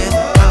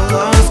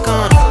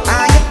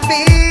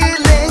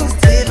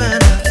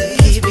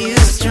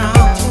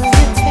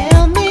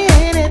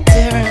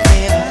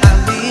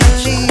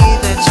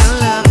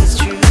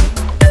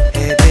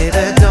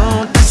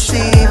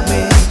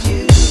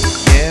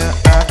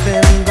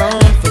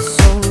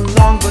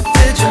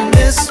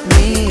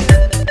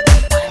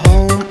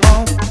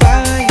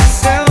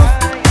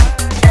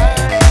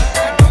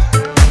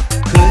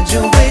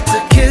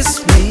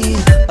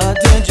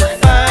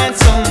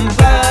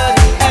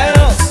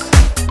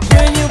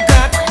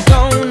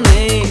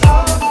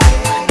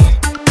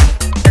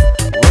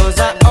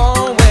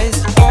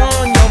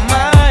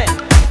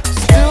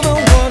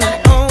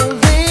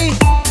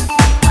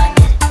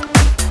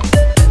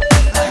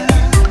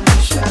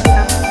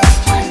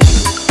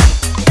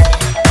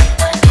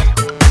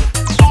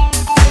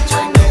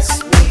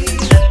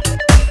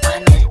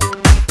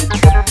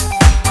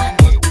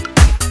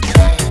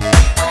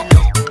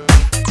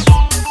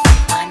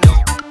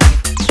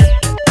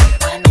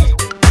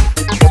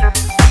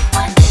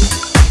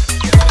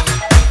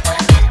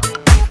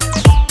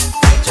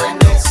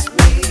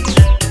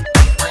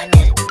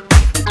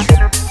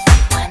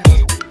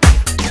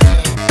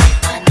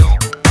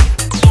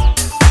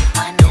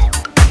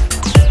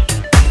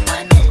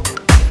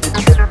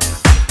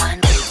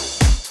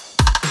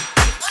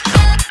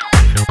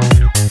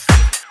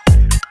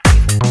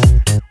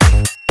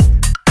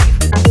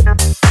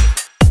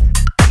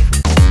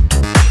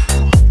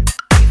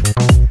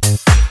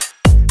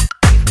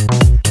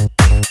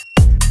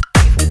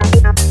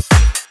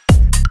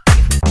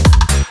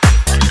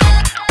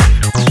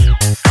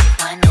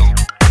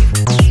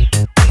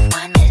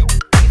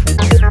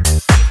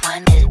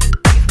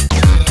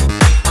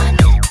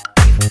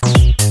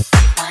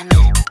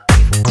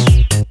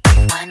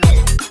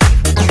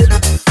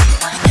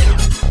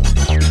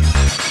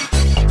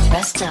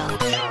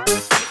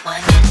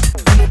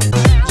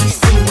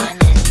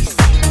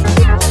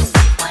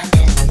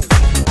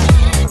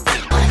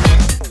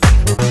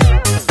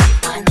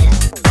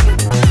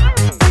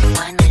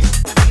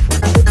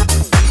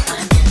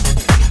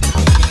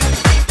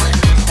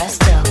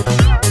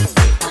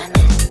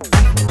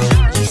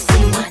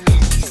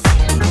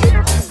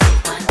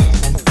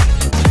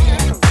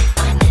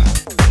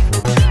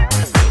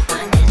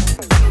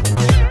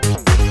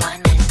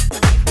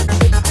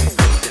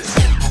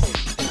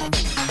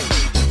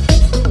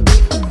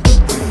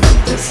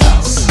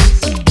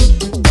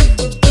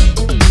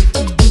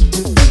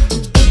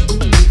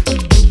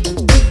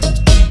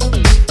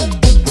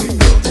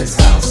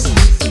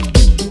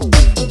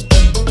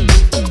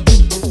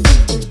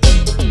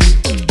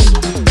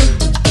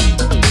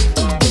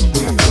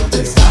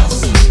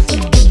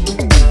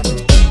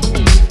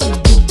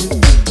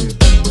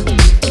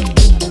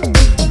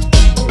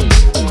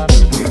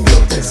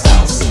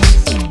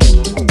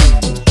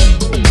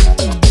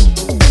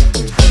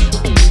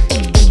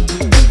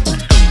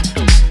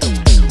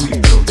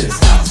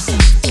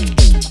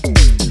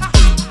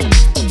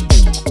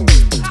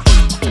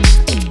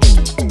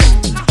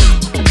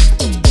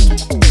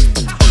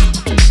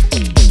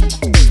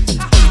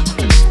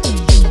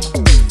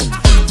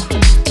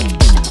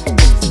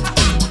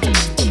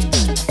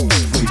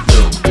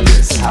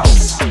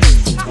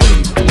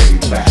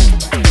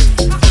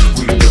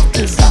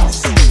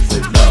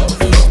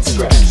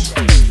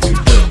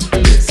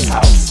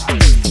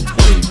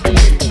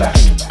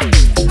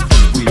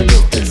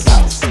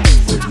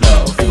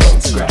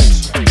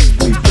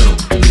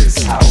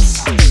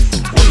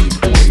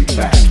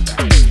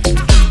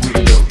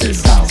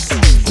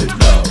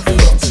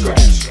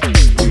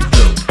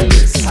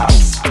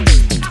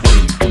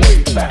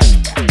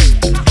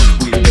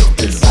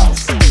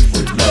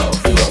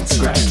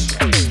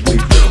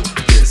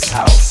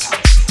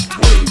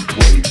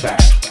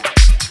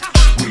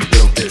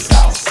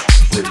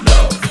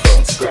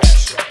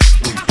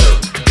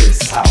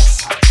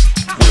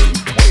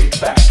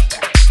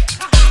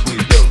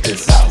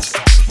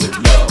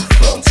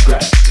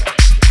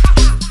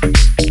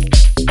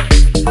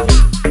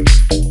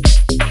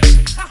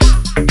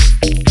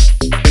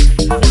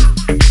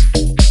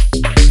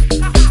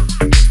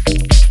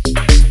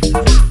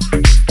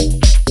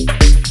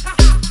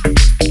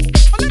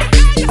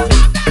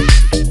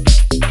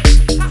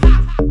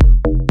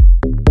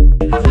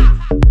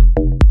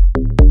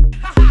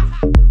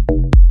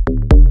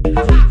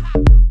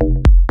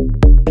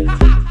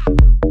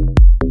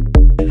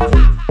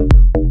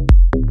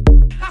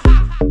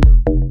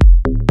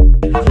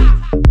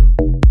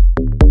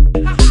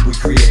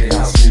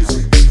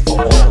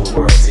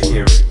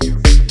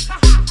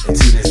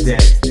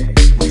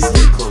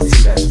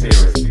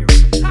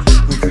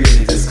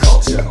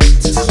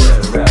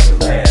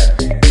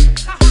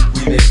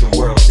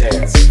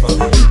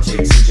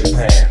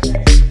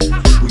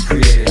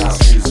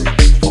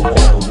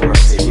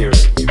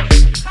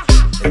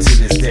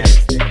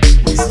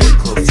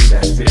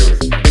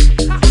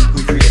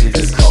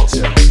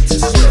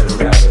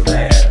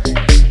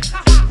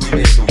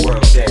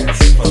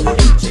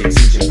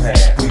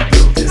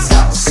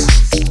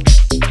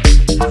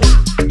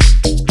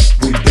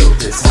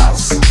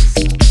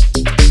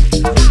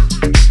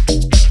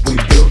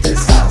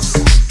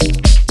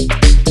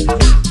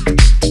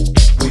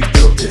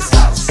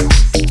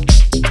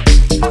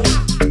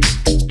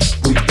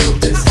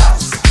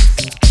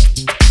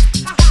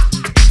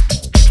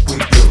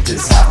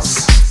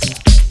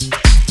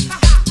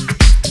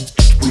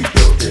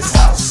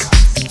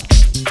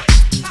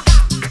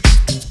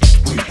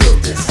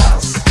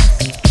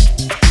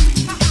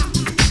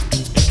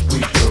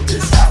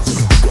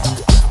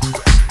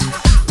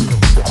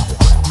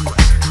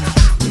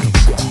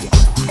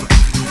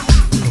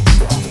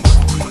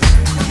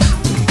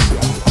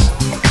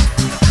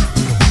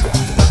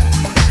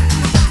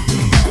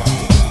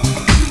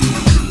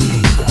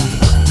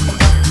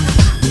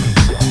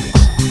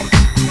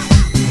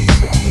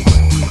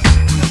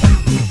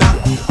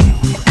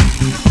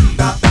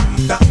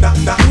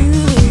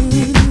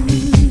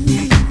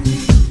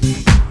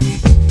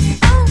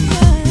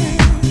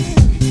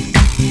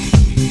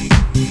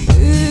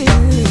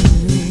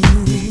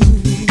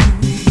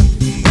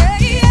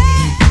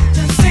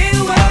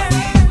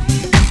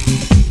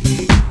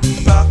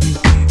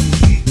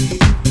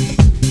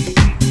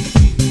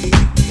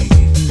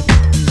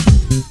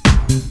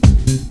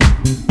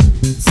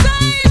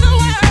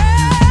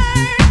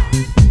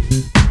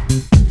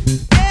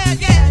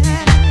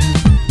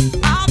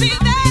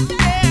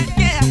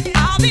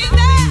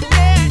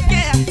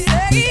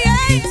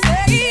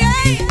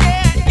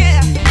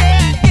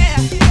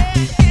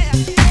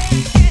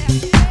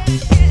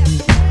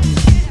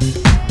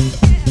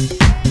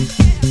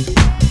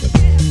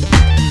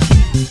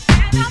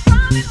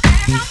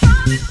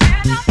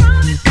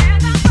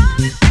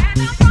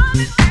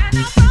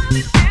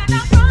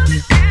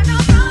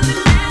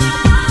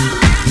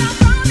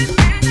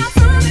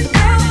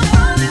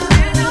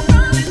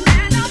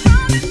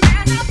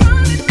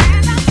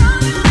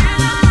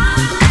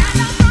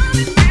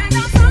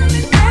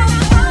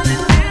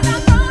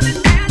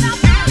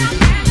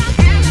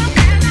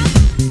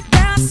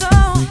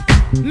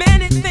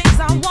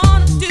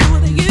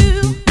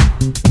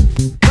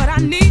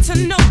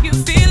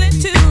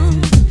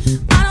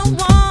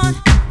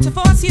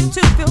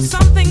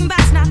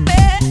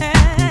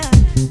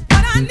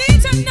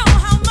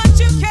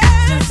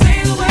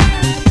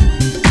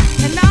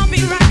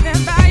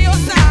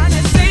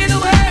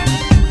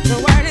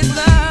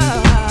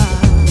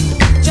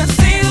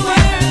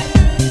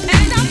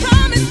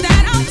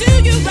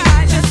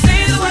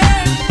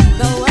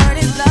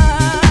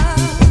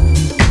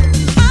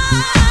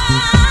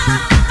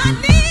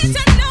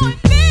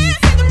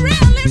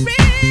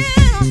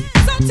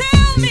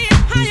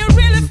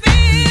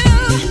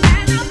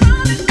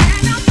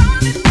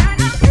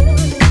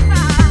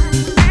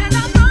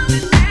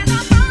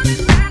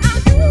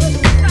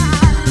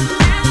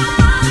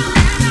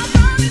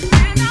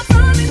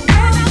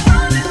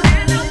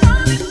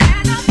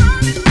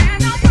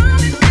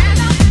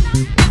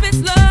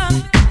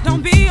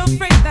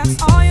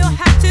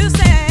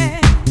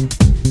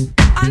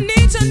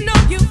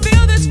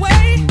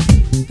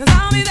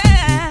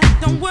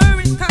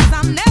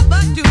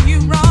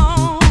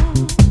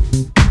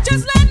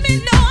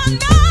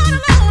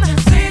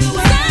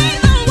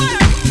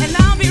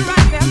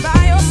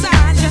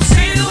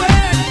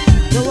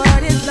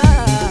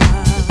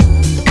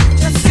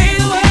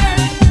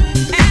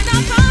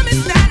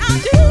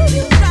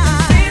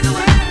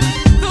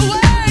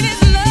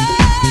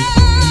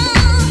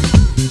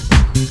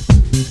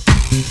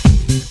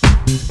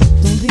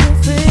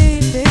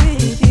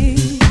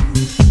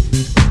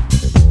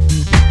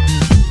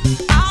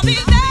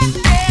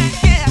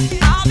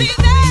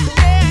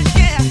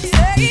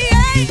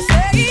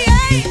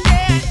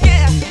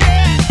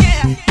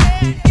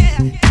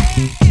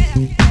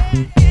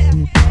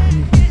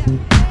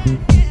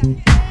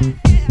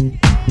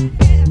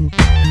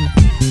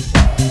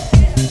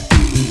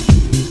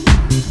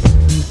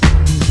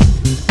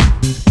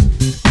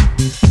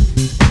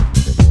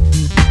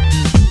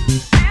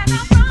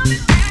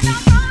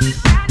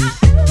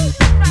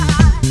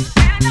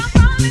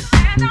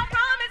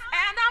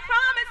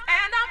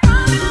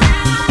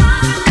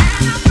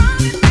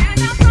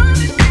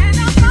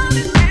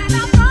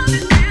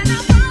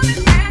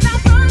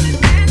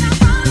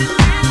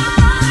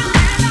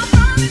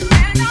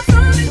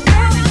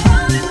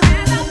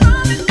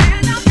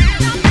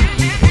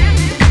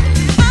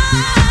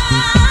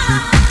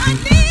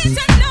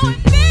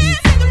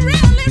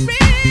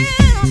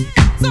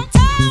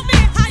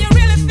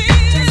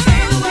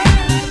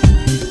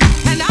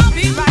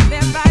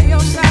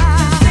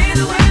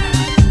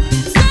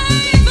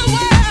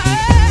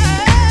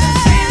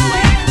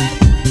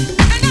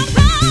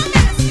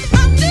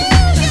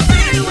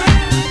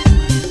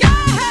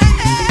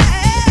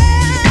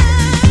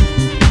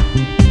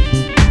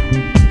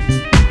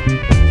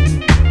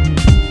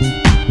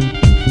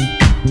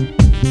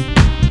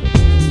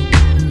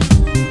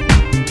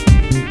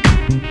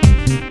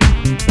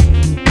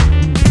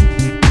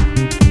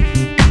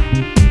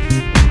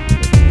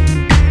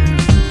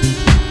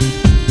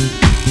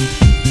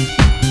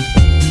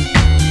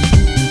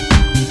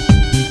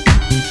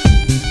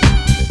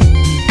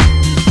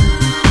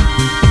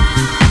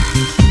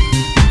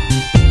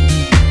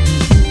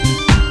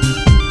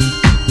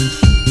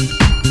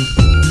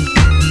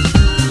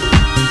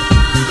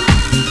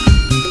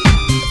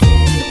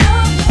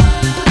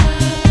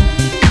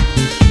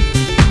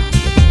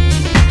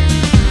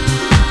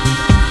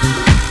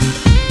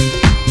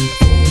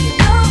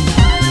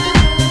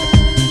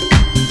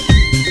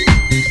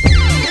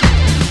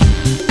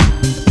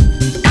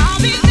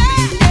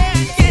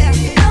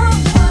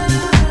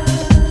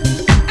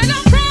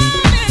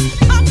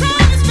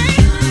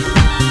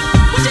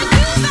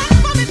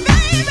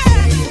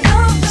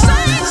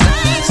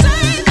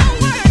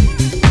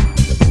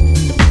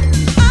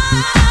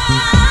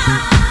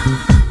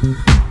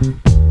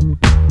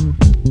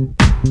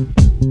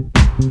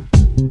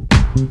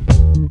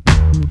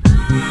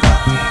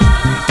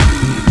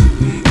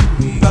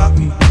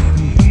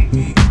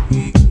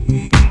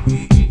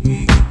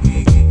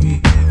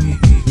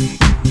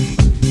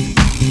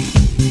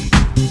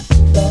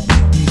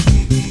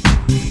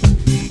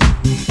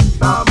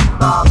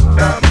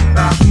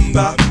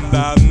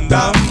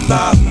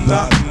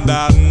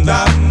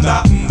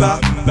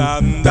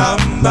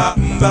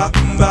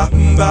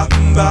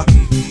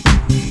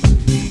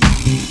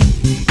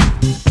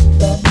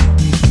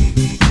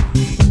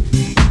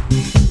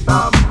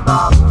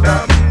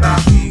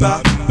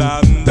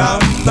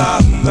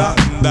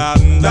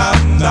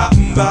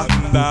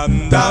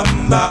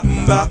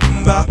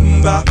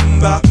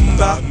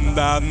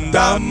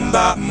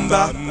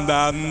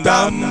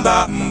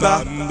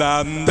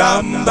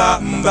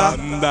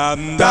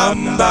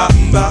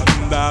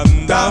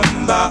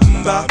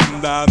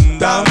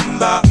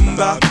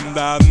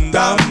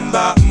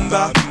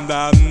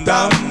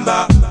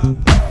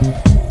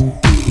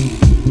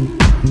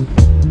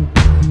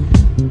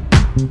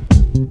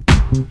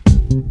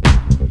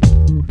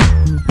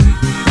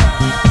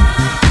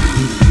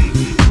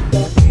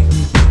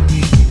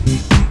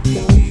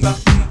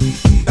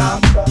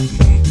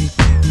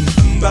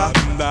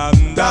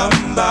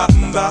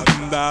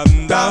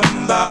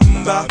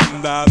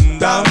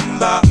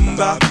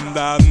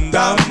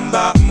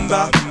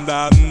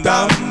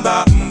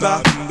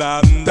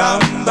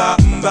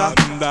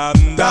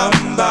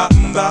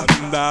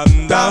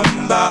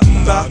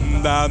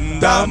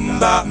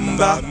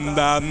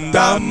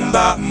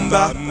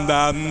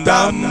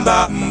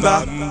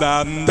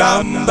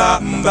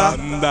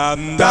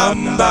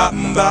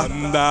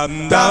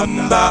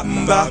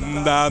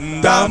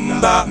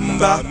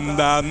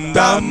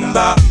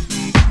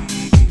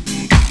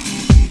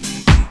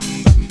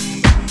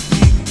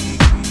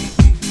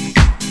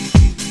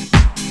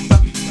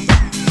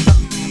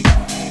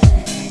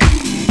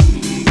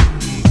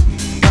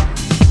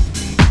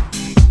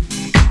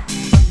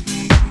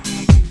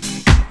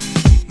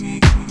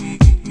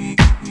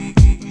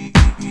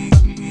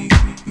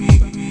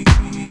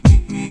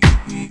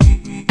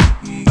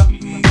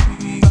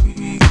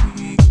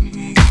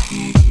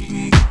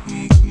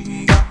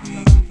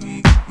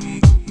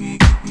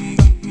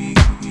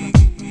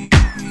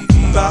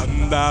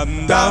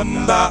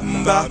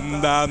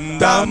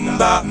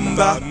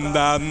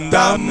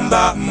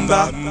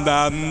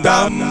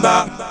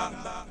Dum